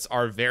pilots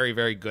are very,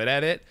 very good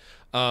at it,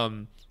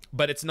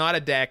 but it's not a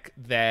deck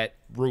that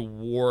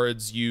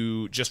rewards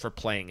you just for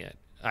playing it.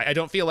 I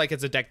don't feel like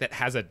it's a deck that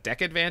has a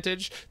deck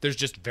advantage. There's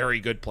just very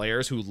good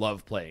players who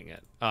love playing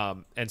it,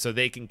 and so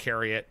they can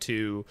carry it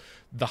to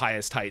the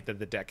highest height that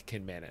the deck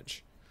can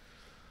manage.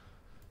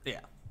 Yeah.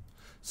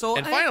 So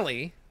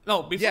finally,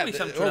 before we jump to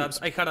that,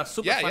 I had a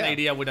super fun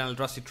idea with an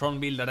Eldrazi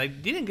Tron build that I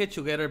didn't get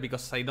together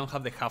because I don't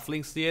have the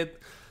halflings yet.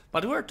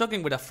 But we were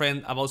talking with a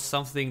friend about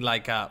something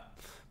like a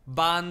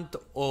Band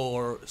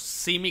or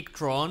Simic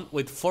Tron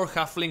with 4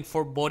 Halfling,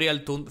 4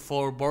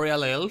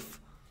 Boreal Elf.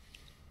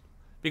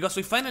 Because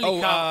we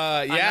finally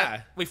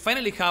we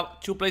finally have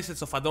 2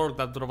 places of Adore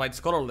that provides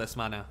colorless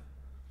mana.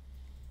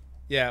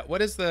 Yeah,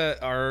 what is the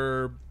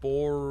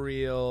Arboreal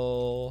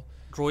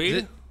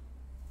Druid?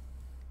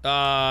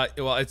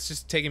 Well, it's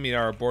just taking me to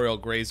Arboreal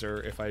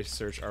Grazer if I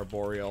search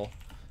Arboreal.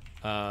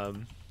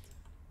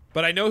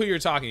 But I know who you're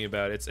talking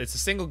about. It's a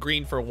single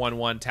green for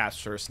 1/1, taps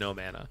for a snow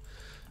mana.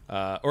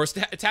 Or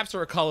it taps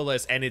for a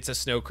colorless, and it's a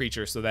snow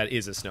creature, so that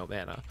is a snow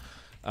mana.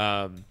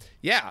 And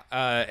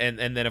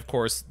then, of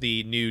course,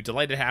 the new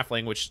Delighted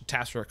Halfling, which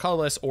taps for a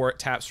colorless, or it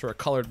taps for a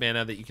colored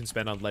mana that you can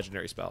spend on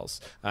legendary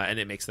spells, and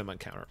it makes them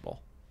uncounterable.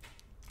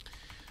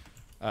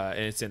 And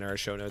it's in our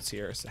show notes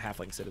here. It's a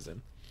Halfling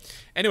Citizen.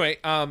 Anyway,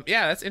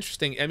 yeah, that's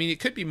interesting. I mean, it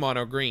could be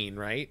mono green,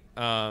 right?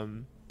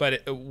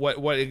 But what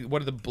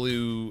are the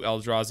blue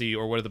Eldrazi,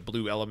 or what are the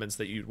blue elements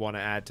that you'd want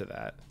to add to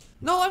that?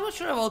 No, I'm not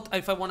sure about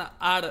if I want to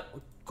add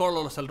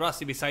colorless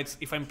Eldrazi, besides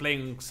if I'm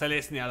playing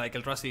Celestia, like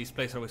Eldrazi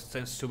Displacer, which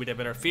tends to be the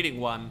better fitting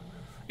one.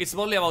 It's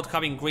mostly about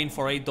having green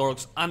for 8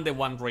 dorks and the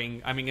One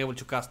Ring. I'm being able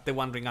to cast the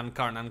One Ring and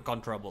Karn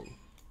uncontrollable.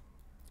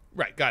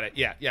 Right, got it.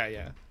 Yeah.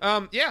 I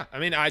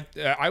mean,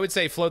 I would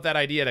say float that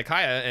idea to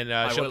Kaya,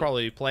 and she'll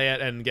probably play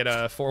it and get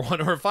a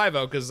 4/1 or a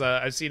 5/0, because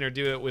I've seen her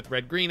do it with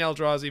red-green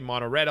Eldrazi,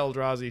 mono-red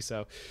Eldrazi,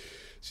 so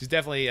she's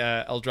definitely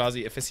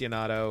Eldrazi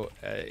aficionado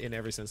in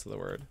every sense of the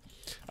word.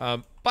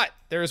 But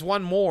there's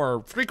one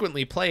more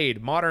frequently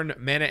played modern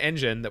mana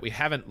engine that we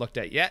haven't looked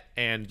at yet,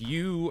 and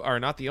you are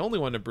not the only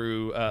one to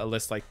brew a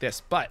list like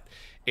this, but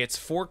it's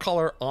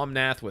 4-color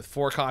Omnath with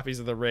 4 copies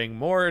of the ring.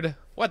 Morde,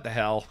 what the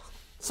hell?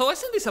 So I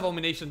sent this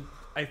abomination,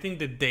 I think,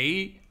 the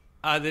day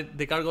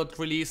the card got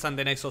released, and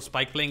then I saw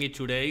Spike playing it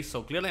today,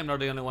 so clearly I'm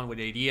not the only one with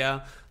the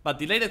idea. But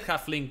Delighted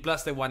Halfling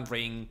plus the One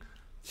Ring,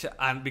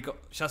 and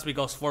just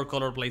because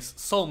 4-color plays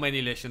so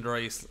many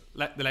legendaries,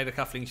 Delighted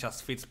Halfling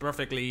just fits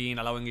perfectly in,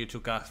 allowing you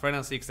to cast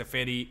Renan 6, the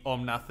Fairy,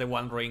 Omnath, the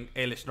One Ring,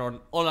 Elish Norn,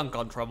 all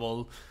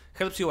uncontrollable.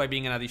 Helps you by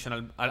being an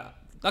additional...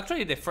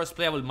 actually, the first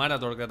playable mana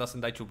dork that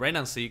doesn't die to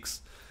Renan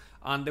 6.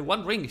 And the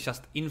One Ring is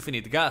just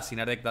infinite gas in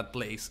a deck that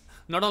plays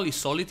not only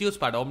Solitudes,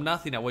 but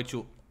Omnath in a way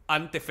to,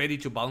 and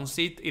Teferi to bounce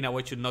it in a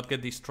way to not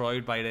get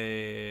destroyed by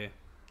the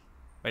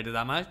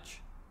damage.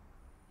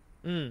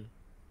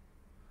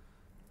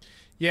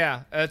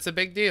 Yeah, it's a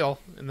big deal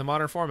in the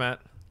modern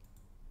format.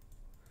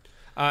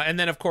 And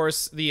then, of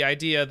course, the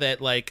idea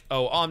that, like,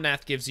 oh,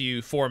 Omnath gives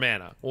you 4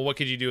 mana. Well, what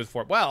could you do with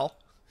 4? Well,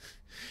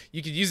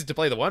 you could use it to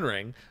play the One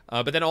Ring.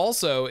 But then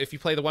also, if you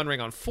play the One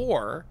Ring on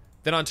 4...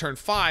 then on turn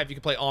 5, you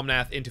can play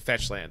Omnath into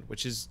fetch land,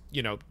 which is,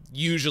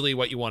 usually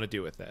what you want to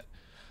do with it.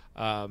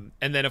 And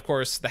then, of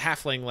course, the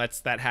Halfling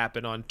lets that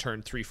happen on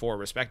turn 3, 4,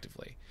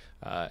 respectively,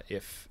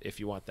 if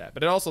you want that.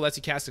 But it also lets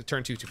you cast a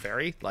turn 2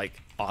 Teferi,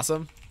 like,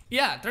 awesome.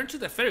 Yeah, turn 2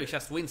 Teferi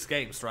just wins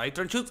games, right?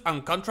 Turn 2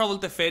 uncontrollable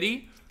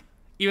Teferi,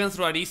 even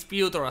through a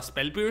Dispute or a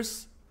Spell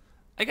Pierce.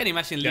 I can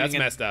imagine living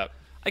That's messed up.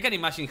 I can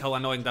imagine how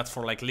annoying that's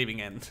for, like,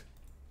 Living End.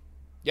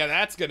 Yeah,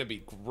 that's gonna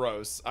be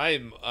gross.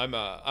 I'm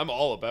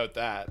all about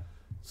that.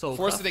 So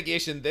Force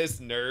negation, this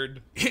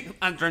nerd.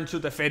 and turn to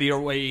the Fairy your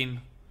way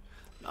in.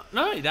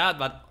 Not only that,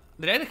 but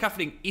the Delighted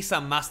Halfling is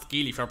a must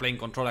kill if you're playing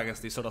control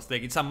against this sort of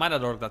deck. It's a mana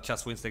dork that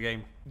just wins the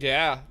game.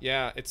 Yeah,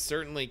 it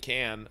certainly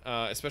can,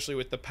 especially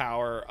with the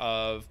power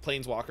of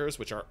Planeswalkers,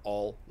 which are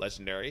all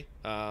legendary,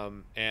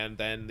 and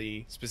then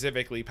the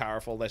specifically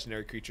powerful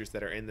legendary creatures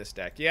that are in this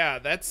deck. Yeah,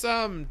 that's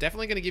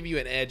definitely going to give you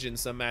an edge in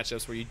some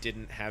matchups where you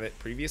didn't have it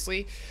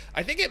previously.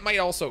 I think it might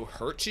also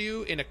hurt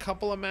you in a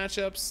couple of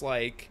matchups,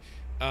 like...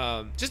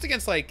 just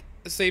against, like,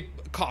 say,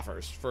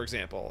 Coffers, for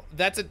example.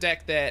 That's a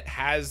deck that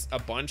has a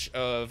bunch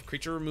of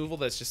creature removal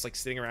that's just, like,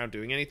 sitting around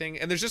doing anything.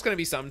 And there's just going to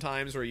be some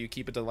times where you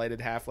keep a Delighted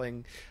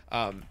Halfling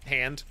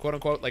hand,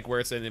 quote-unquote, like,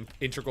 where it's an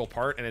integral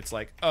part, and it's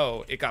like,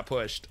 oh, it got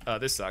pushed.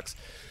 This sucks.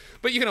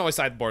 But you can always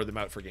sideboard them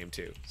out for game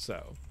 2,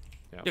 so...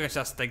 Yeah. You can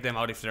just take them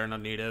out if they're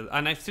not needed.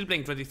 And I'm still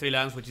playing 23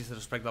 lands, which is a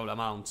respectable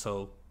amount,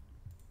 so...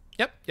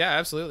 Yep, yeah,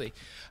 absolutely.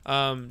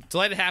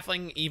 Delighted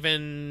Halfling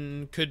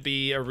even could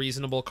be a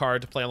reasonable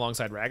card to play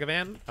alongside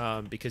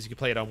Ragavan, because you can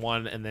play it on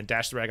 1 and then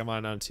dash the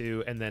Ragavan on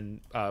 2 and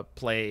then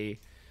play...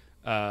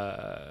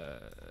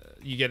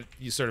 you get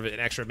sort of an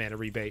extra mana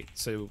rebate,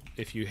 so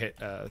if you hit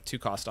 2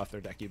 cost off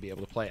their deck, you'd be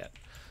able to play it.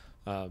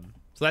 So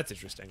that's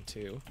interesting,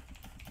 too.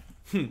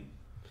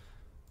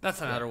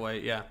 That's another way,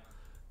 yeah.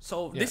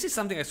 So this is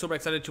something I'm super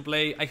excited to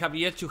play. I have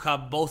yet to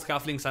have both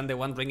Halflings and the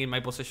One Ring in my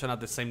possession at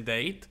the same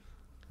date.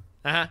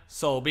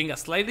 So being a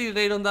slightly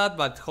late on that,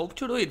 but hope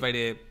to do it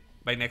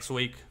by next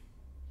week.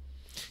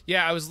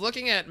 Yeah, I was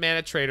looking at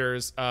Mana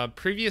Traders.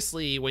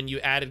 Previously, when you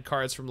added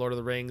cards from Lord of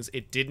the Rings,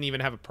 it didn't even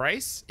have a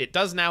price. It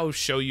does now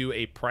show you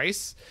a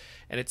price,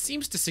 and it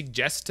seems to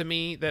suggest to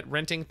me that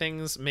renting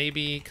things may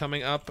be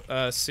coming up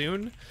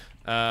soon.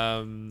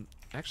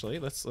 Actually,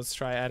 let's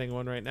try adding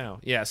one right now.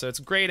 Yeah, so it's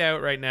grayed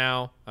out right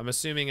now. I'm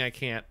assuming I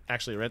can't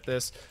actually rent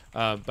this,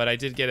 but I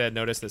did get a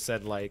notice that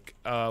said like,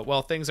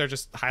 well, things are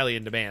just highly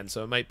in demand,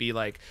 so it might be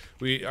like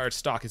our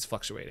stock is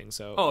fluctuating.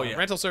 So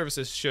rental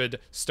services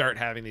should start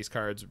having these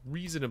cards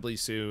reasonably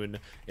soon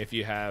if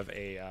you have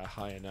a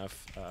high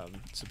enough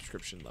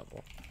subscription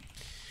level.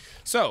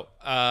 So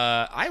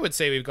I would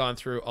say we've gone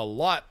through a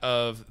lot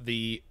of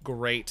the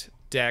great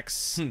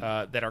decks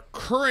that are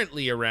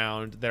currently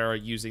around that are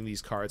using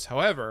these cards.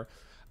 However,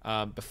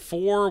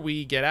 before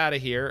we get out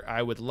of here,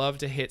 I would love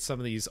to hit some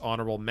of these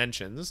honorable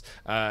mentions.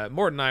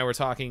 Morde and I were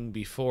talking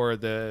before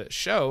the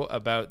show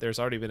about there's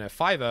already been a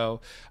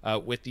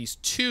 5-0 with these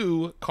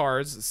 2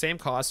 cards, the same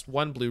cost,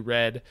 1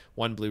 blue-red,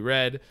 1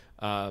 blue-red.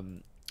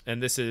 And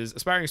this is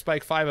Aspiring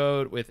Spike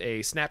 5-0 with a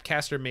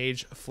Snapcaster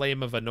Mage,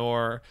 Flame of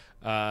Anor,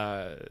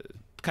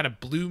 kind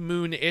of Blue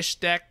Moon-ish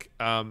deck.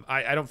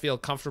 I don't feel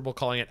comfortable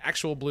calling it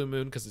actual Blue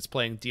Moon because it's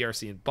playing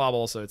DRC and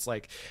Bobble, so it's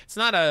like it's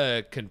not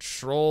a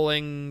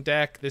controlling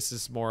deck. This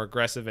is more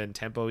aggressive and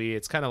tempo-y.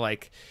 It's kind of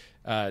like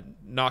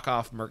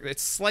knockoff Murk.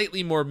 It's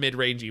slightly more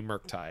mid-rangey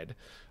Murktide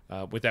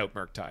without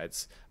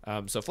Murktides.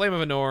 So Flame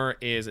of Anor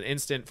is an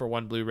instant for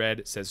 1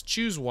 blue-red. It says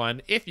choose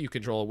 1. If you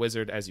control a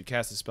wizard as you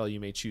cast a spell, you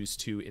may choose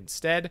 2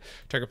 instead.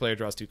 Target player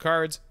draws 2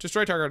 cards,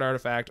 destroy target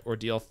artifact, or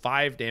deal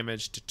 5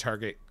 damage to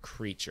target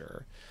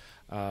creature.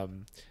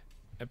 And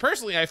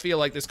personally, I feel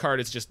like this card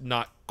is just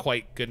not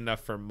quite good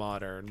enough for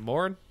Modern.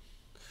 Morde?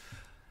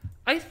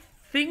 I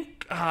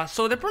think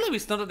so. The problem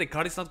is not that the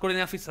card is not good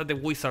enough; it's that the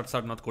wizards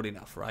are not good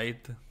enough, right?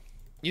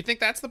 You think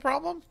that's the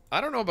problem?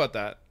 I don't know about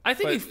that. I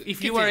think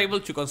if you are able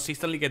to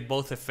consistently get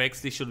both effects,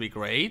 this should be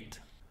great.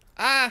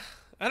 I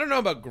don't know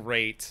about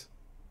great.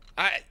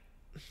 I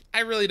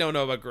really don't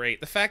know about great.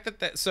 The fact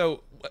that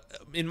so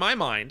in my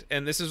mind,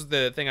 and this is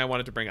the thing I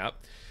wanted to bring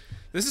up,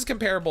 this is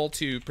comparable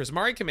to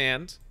Prismari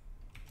Command,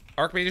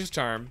 Archmage's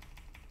Charm,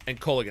 and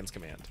Kolaghan's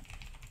Command.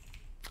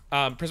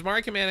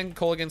 Prismari Command and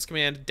Kolaghan's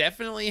Command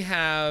definitely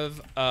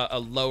have a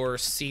lower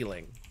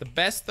ceiling. The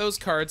best those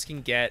cards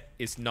can get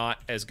is not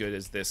as good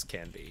as this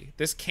can be.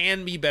 This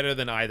can be better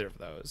than either of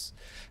those.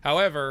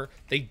 However,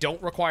 they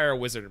don't require a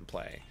wizard in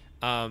play.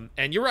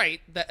 And you're right.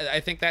 I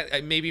think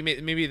that maybe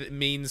it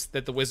means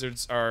that the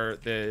wizards are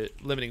the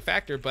limiting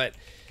factor, but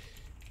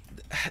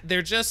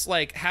they're just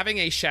like having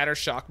a Shatter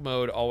Shock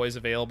mode always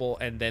available,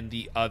 and then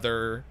the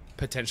other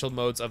potential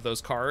modes of those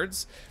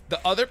cards. The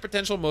other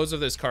potential modes of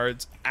those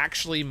cards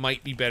actually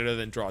might be better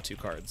than draw 2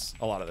 cards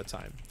a lot of the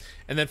time.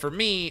 And then for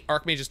me,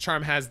 Archmage's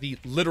Charm has the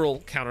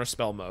literal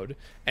counterspell mode,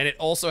 and it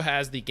also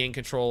has the gain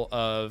control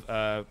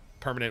of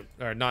permanent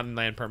or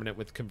non-land permanent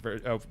with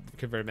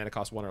converted mana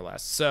cost 1 or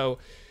less. So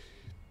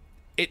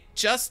I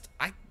just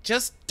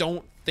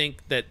don't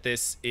think that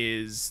this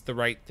is the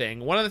right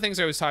thing. One of the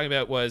things I was talking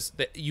about was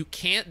that you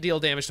can't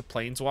deal damage to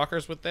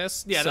planeswalkers with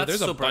this. Yeah, so that's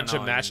there's a bunch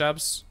annoying. of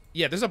matchups.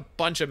 Yeah, there's a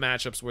bunch of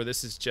matchups where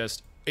this is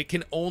just, it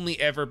can only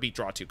ever be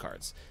draw 2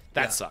 cards.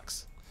 That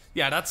sucks.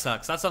 Yeah, that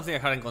sucks. That's something I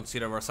hadn't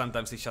considered, where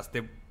sometimes it's just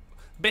the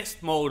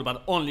best mode,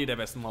 but only the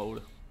best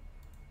mode.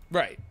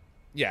 Right.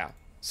 Yeah.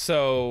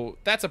 So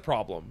that's a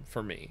problem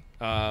for me.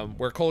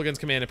 Where Kolaghan's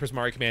Command and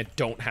Prismari Command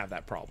don't have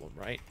that problem,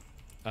 right?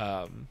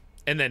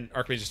 And then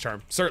Archmage's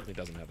Charm certainly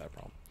doesn't have that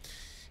problem.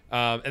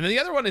 And then the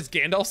other one is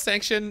Gandalf's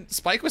Sanction.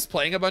 Spike was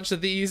playing a bunch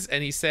of these,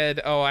 and he said,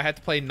 oh, I had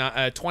to play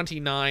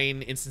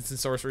 29 instants and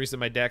sorceries in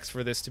my decks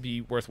for this to be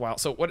worthwhile.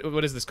 So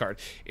what is this card?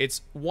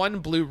 It's 1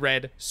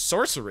 blue-red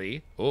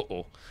sorcery.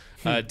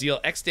 Deal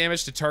X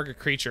damage to target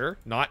creature,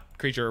 not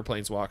creature or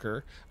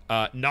planeswalker,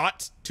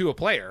 not to a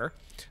player,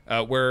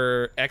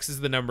 where X is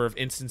the number of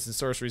instants and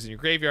sorceries in your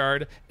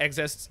graveyard.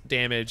 Excess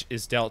damage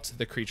is dealt to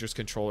the creature's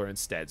controller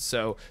instead.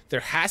 So there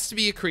has to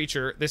be a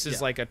creature. This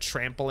is like a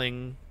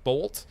trampling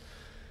bolt.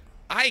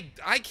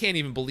 I can't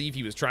even believe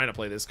he was trying to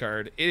play this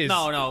card. It is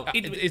no.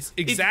 It's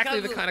exactly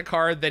the kind of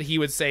card that he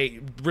would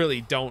say,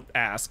 really don't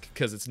ask,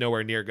 because it's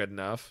nowhere near good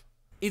enough.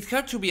 It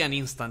had to be an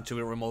instant to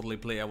be remotely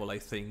playable, I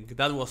think.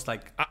 That was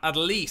like, at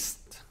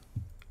least.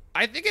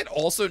 I think it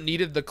also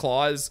needed the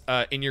clause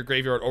in your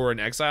graveyard or in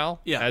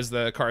exile, as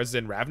the cards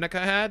in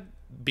Ravnica had,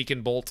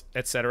 Beacon Bolt,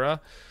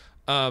 etc.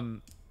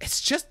 It's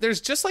just, there's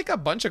just like a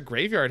bunch of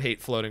graveyard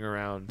hate floating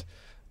around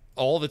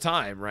all the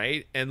time,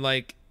 right? And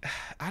like,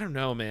 I don't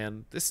know,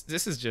 man.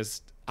 This is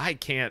just, I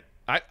can't.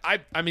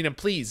 I mean, I'm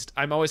pleased.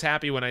 I'm always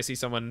happy when I see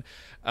someone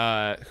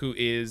who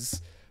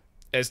is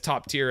as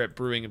top tier at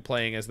brewing and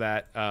playing as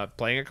that,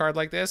 playing a card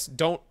like this.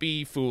 Don't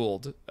be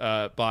fooled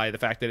by the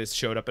fact that it's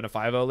showed up in a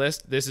 5-0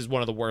 list. This is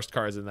one of the worst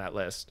cards in that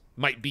list.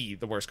 Might be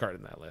the worst card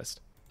in that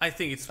list. I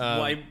think it's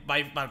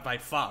by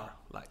far.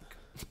 Like,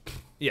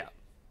 yeah.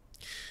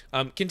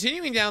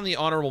 Continuing down the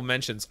honorable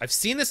mentions, I've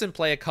seen this in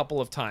play a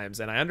couple of times,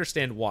 and I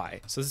understand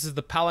why. So this is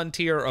the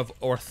Palantir of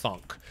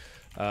Orthanc.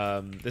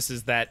 This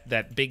is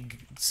that big,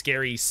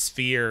 scary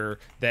sphere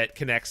that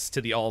connects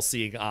to the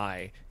all-seeing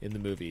eye in the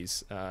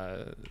movies.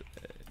 So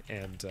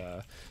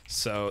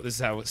this is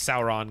how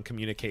Sauron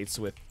communicates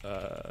with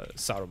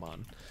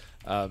Saruman.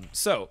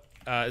 So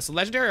It's a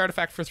legendary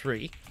artifact for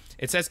 3.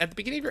 It says, at the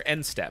beginning of your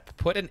end step,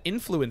 put an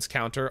influence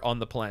counter on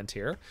the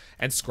Palantir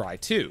and scry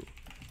 2.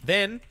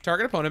 Then,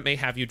 target opponent may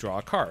have you draw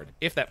a card.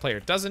 If that player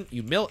doesn't,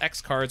 you mill X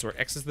cards, where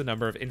X is the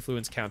number of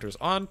influence counters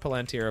on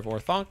Palantir of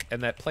Orthonk,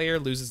 and that player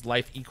loses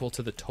life equal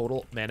to the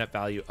total mana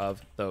value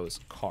of those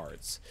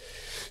cards.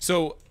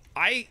 So,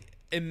 I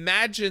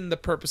imagine the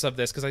purpose of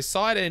this, because I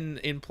saw it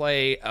in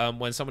play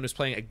when someone was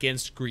playing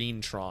against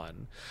Green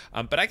Tron.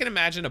 But I can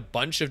imagine a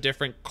bunch of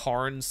different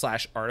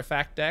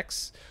Karn/artifact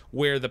decks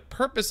where the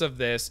purpose of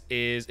this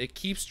is it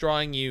keeps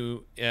drawing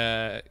you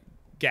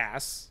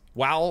gas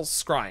while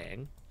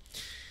scrying,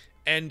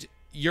 and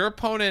your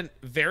opponent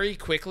very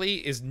quickly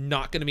is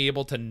not going to be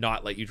able to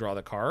not let you draw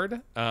the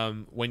card.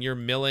 When you're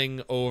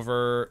milling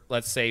over,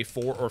 let's say,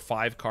 4 or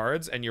 5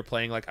 cards, and you're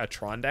playing like a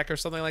Tron deck or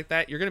something like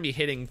that, you're going to be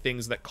hitting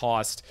things that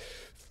cost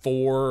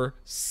 4,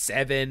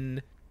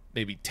 7,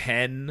 maybe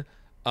 10,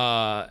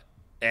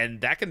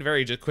 and that can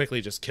very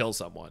quickly just kill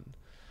someone.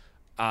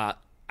 I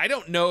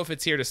don't know if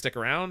it's here to stick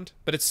around,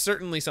 but it's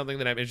certainly something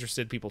that I'm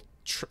interested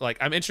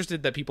I'm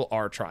interested that people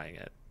are trying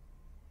it.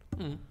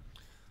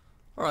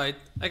 All right,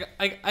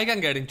 I can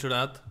get into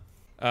that.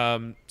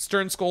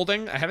 Stern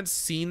Scolding. I haven't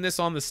seen this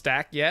on the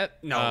stack yet.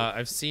 No,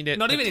 I've seen it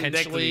not even in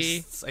potentially.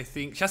 decklists. I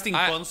think just in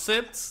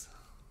concepts.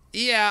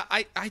 Yeah,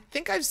 I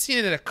think I've seen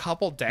it in a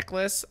couple deck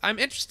lists. I'm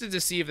interested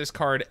to see if this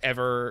card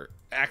ever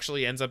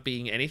actually ends up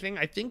being anything.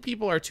 I think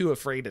people are too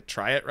afraid to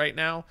try it right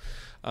now.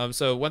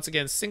 So once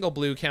again, single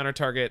blue, counter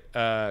target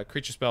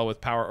creature spell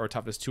with power or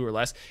toughness 2 or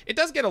less. It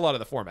does get a lot of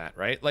the format,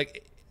 right?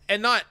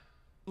 Not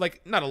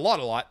a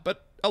lot,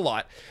 but a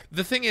lot.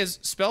 The thing is,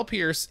 Spell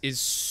Pierce is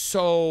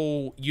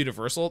so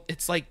universal.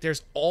 It's like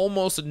there's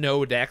almost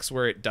no decks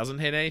where it doesn't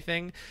hit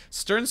anything.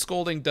 Stern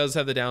Scolding does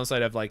have the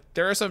downside of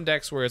there are some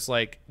decks where it's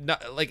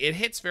it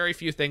hits very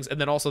few things,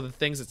 and then also the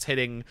things it's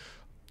hitting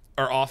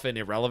are often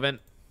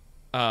irrelevant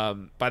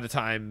by the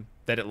time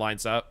that it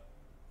lines up.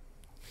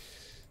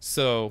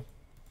 So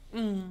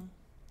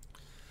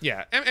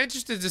yeah, I'm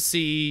interested to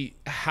see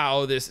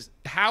how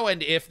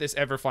and if this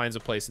ever finds a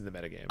place in the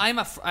metagame.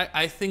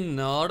 I think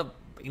not,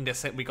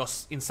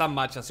 because in some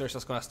matches they're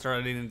just gonna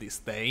start it in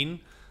disdain.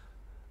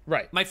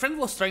 Right. My friend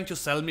was trying to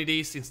sell me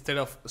this instead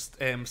of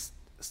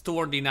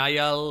Stubborn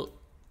Denial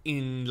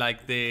in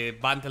the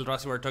Bantel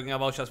Rush we were talking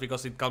about, just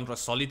because it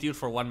counters Solitude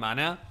for 1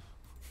 mana.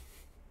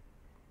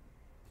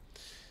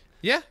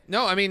 Yeah,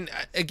 no, I mean,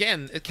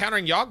 again,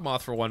 countering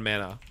Yawgmoth for 1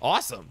 mana,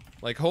 awesome.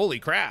 Holy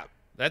crap,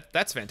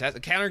 that's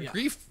fantastic. Countering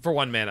Grief for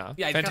 1 mana,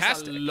 yeah, it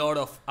fantastic. has a lot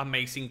of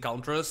amazing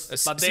counters.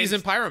 But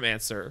Seasoned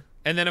Pyromancer,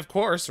 and then of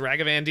course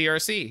Ragavan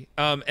DRC,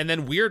 and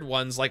then weird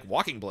ones like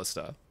Walking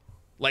Ballista.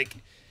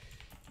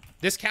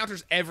 This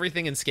counters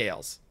everything in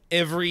Scales.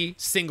 Every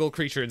single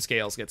creature in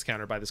Scales gets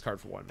countered by this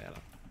card for 1 mana,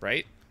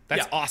 right?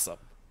 That's awesome.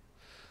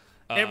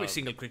 Every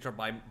single creature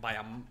by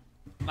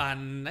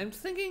and I'm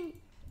thinking,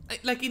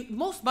 in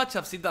most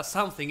matchups it does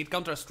something. It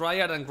counters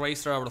Triad and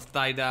Grazer out of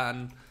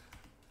Titan.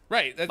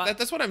 Right,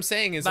 that's what I'm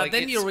saying is but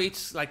then you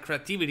reach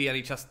creativity and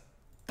it just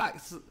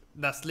that's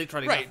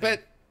literally right, nothing.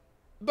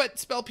 But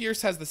Spell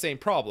Pierce has the same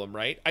problem,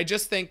 right? I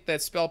just think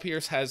that Spell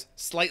Pierce has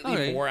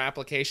slightly more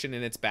application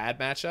in its bad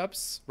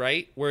matchups,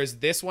 right? Whereas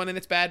this one in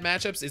its bad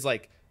matchups is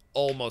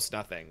almost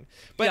nothing.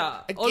 But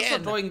yeah, again, also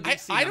drawing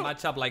this in I a don't...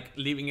 matchup like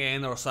Living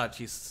End or such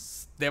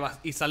it's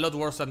a lot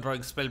worse than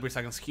drawing Spell Pierce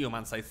against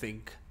humans, I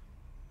think.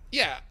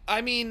 Yeah,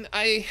 I mean,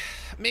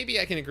 maybe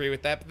I can agree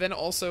with that, but then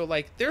also,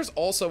 there's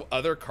also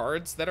other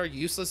cards that are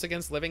useless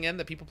against Living End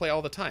that people play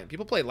all the time.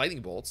 People play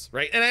Lightning Bolts,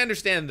 right? And I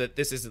understand that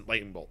this isn't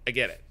Lightning Bolt. I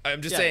get it.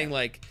 I'm just saying,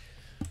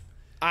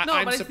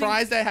 I'm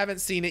surprised I haven't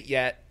seen it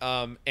yet,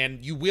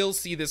 and you will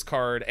see this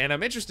card, and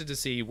I'm interested to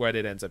see what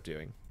it ends up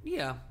doing.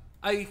 Yeah,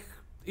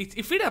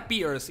 if it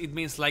appears, it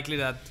means likely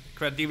that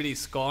creativity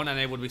is gone, and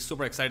I would be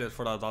super excited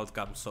for that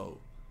outcome, so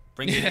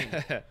bring it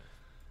in.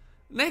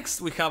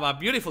 Next, we have a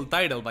beautiful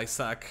title by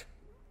Zach.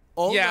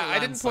 I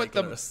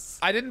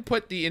didn't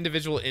put the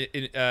individual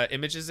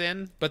images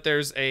in, but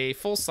there's a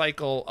full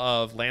cycle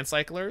of land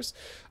cyclers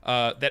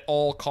that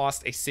all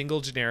cost a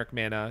single generic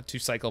mana to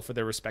cycle for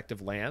their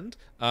respective land.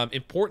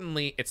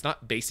 Importantly, it's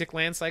not basic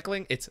land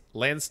cycling; it's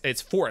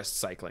forest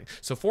cycling.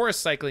 So forest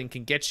cycling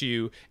can get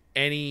you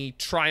any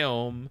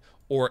Triome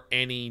or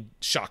any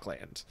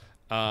Shockland.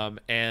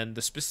 And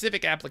the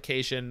specific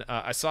application,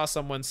 I saw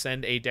someone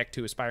send a deck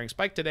to Aspiring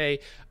Spike today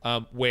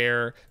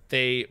where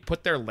they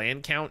put their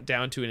land count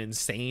down to an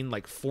insane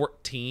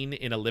 14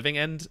 in a Living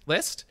End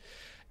list.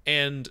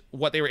 And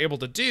what they were able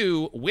to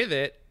do with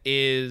it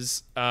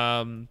is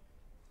have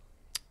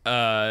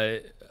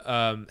the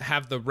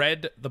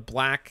red, the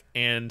black,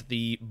 and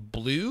the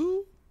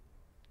blue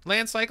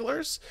land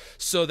cyclers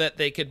so that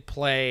they could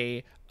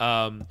play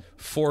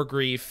 4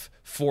 Grief,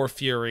 4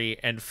 Fury,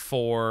 and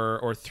 4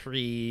 or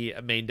 3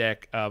 main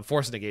deck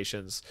Force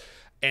Negations,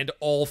 and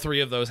all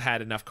 3 of those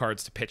had enough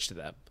cards to pitch to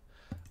them.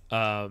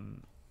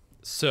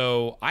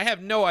 So I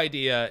have no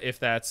idea if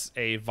that's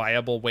a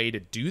viable way to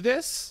do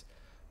this,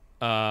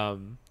 but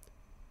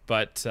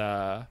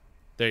there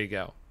you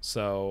go.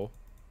 So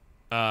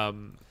I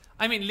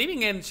mean,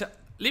 Living End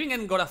Living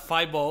End got a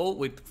 5-0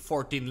 with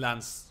 14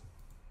 lands.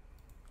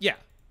 Yeah.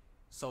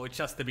 So it's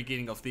just the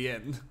beginning of the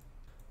end.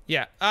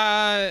 Yeah.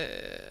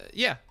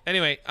 Yeah.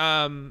 Anyway,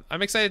 I'm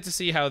excited to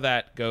see how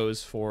that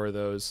goes for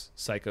those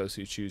psychos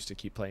who choose to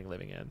keep playing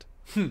Living End.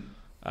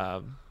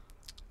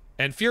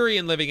 And Fury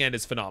in Living End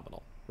is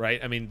phenomenal,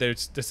 right? I mean,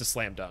 there's just a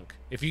slam dunk.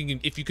 If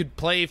you could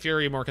play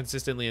Fury more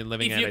consistently in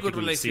Living End, I think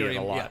we'd see it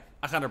a lot.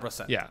 Yeah,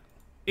 100%. Yeah.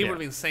 It would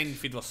be insane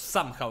if it was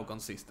somehow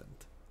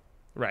consistent.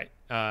 Right.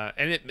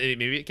 And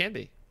maybe it can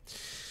be.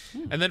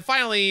 And then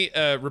finally,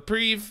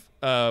 Reprieve,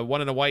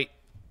 1 and a white.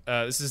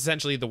 This is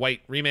essentially the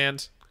white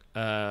Remand,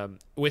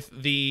 with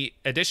the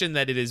addition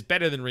that it is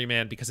better than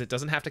Remand because it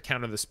doesn't have to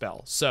counter the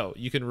spell. So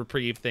you can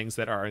Reprieve things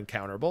that are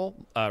uncounterable.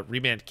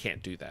 Remand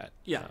can't do that.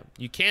 Yeah.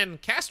 You can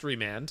cast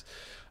Remand,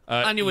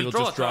 and you will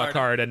just draw a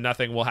card and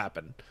nothing will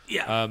happen.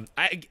 Yeah.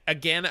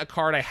 Again, a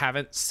card I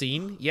haven't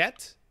seen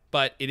yet,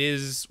 but it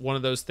is one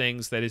of those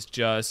things that is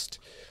just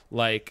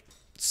like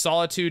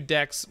Solitude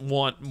decks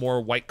want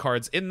more white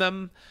cards in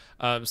them.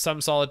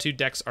 Some Solitude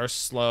decks are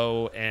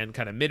slow and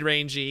kind of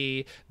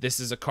mid-rangey. This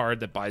is a card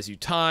that buys you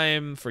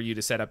time for you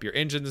to set up your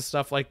engines and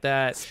stuff like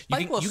that.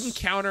 You can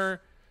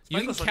counter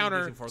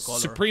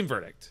Supreme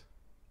Verdict.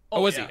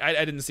 Oh, was he?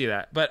 I didn't see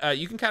that. But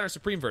you can counter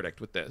Supreme Verdict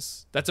with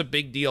this. That's a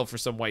big deal for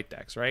some white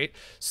decks, right?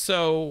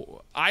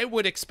 So I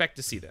would expect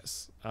to see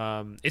this.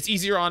 It's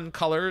easier on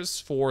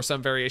colors for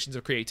some variations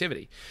of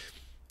creativity.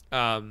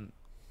 I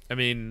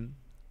mean,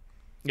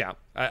 yeah,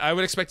 I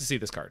would expect to see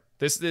this card.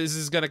 This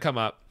is going to come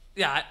up.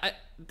 Yeah,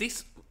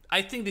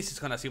 I think this is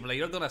gonna see. Like,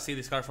 you're gonna see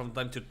this card from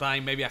time to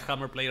time. Maybe a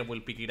Hammer player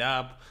will pick it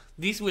up.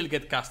 This will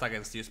get cast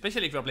against you,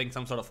 especially if you're playing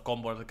some sort of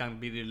combo that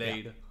can be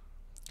delayed. Yeah.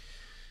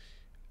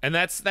 And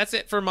that's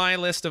it for my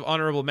list of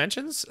honorable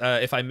mentions.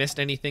 If I missed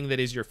anything that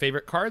is your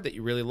favorite card that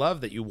you really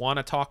love, that you want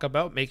to talk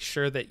about, make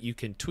sure that you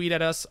can tweet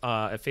at us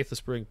at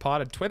Faithless Brewing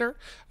Pod on Twitter.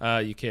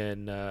 You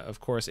can, of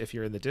course, if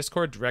you're in the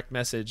Discord, direct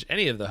message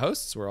any of the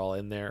hosts. We're all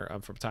in there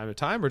from time to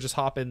time. Or just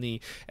hop in the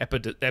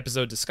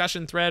episode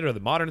discussion thread or the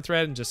modern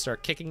thread and just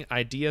start kicking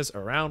ideas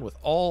around with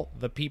all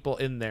the people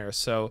in there.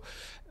 So,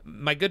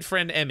 my good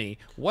friend Emmy,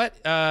 what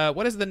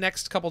is the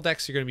next couple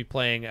decks you're going to be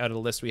playing out of the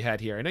list we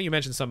had here? I know you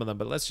mentioned some of them,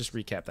 but let's just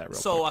recap that real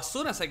quick. So as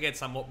soon as I get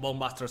some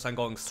Bowmasters, I'm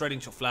going straight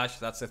into Flash.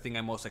 That's the thing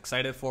I'm most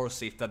excited for.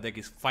 See if that deck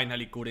is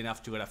finally good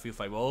enough to get a few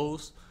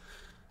 5-0s.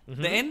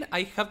 Then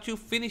I have to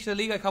finish the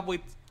league I have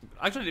with...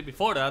 Actually,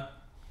 before that,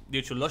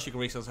 due to logic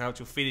reasons, I have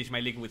to finish my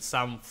league with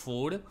some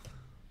food.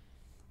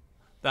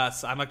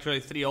 I'm actually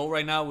 3-0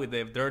 right now with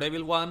the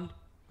Daredevil one.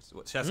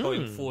 Just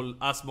going full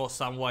Asmo,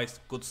 Samwise,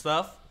 good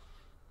stuff.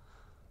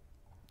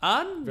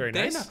 And very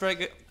then nice. After I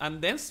get,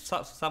 and then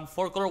some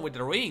 4-color with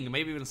the ring,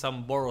 maybe even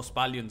some Boros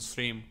Valiant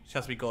stream,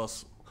 just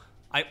because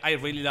I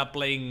really love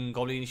playing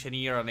Goblin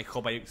Engineer, and I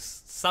hope I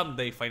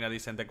someday find a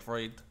decent deck for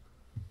it.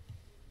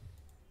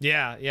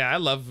 Yeah, I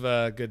love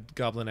a good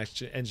Goblin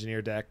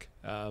Engineer deck.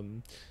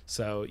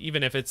 So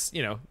even if it's,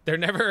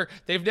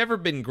 they've never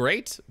been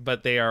great,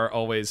 but they are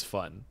always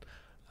fun.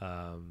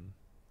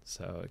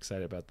 So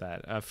excited about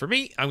that. For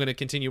me, I'm going to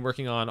continue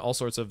working on all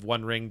sorts of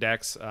one-ring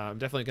decks. I'm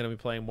definitely going to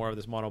be playing more of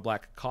this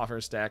mono-black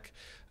Coffers deck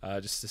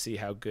just to see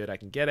how good I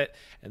can get it.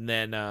 And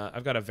then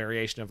I've got a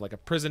variation of like a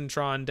Prison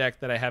Tron deck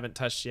that I haven't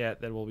touched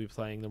yet that we'll be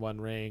playing the one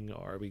ring,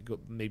 or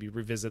maybe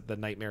revisit the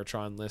Nightmare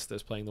Tron list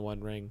that's playing the one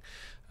ring.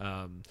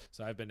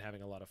 So I've been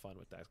having a lot of fun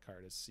with that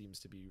card. It seems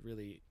to be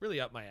really, really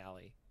up my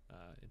alley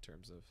in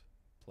terms of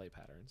play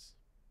patterns.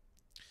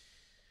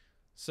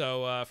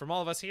 So from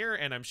all of us here,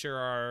 and I'm sure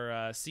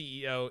our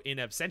CEO in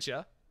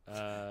absentia,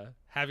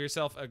 have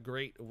yourself a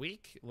great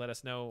week. Let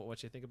us know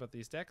what you think about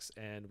these decks,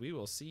 and we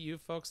will see you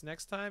folks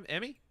next time.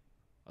 Emmy,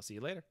 I'll see you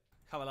later.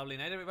 Have a lovely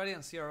night, everybody,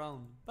 and see you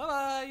around.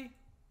 Bye-bye.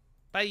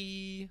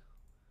 Bye.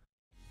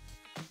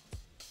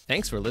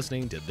 Thanks for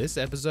listening to this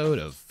episode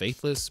of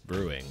Faithless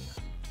Brewing.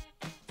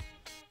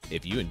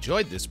 If you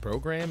enjoyed this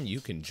program,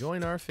 you can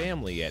join our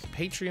family at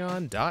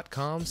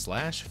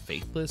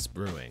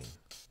patreon.com/faithlessbrewing.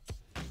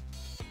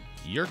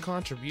 Your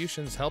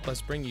contributions help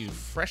us bring you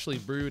freshly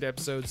brewed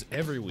episodes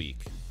every week,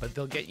 but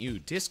they'll get you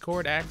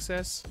Discord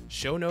access,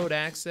 show note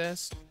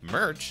access,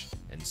 merch,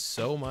 and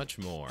so much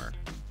more.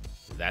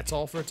 That's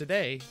all for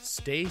today.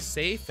 Stay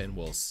safe, and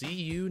we'll see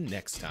you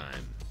next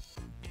time.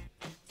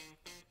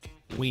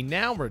 We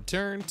now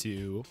return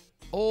to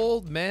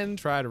Old Men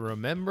Try to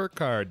Remember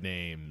Card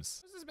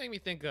Names. What does this make me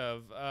think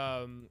of?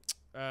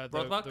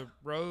 The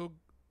rogue...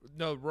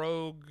 No,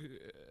 rogue...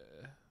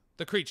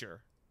 the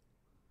creature.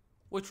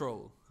 Which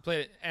rogue?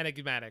 Played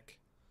enigmatic.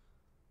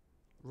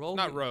 Rogue?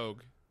 Not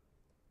rogue.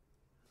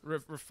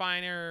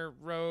 Refiner,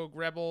 rogue,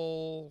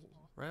 rebel.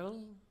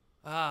 Rebel?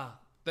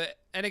 The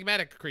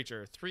enigmatic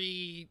creature.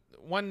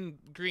 1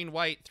 green,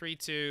 white,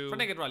 3/2.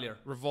 Renegade Rallier.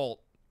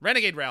 Revolt.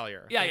 Renegade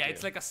Rallier. Yeah,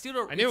 it's like a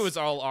stealer. I knew it was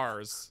all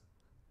R's.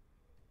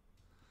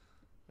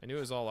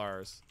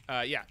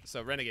 Yeah,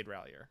 so Renegade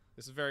Rallier.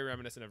 This is very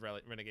reminiscent of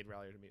Renegade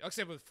Rallier to me.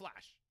 Except with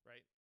Flash.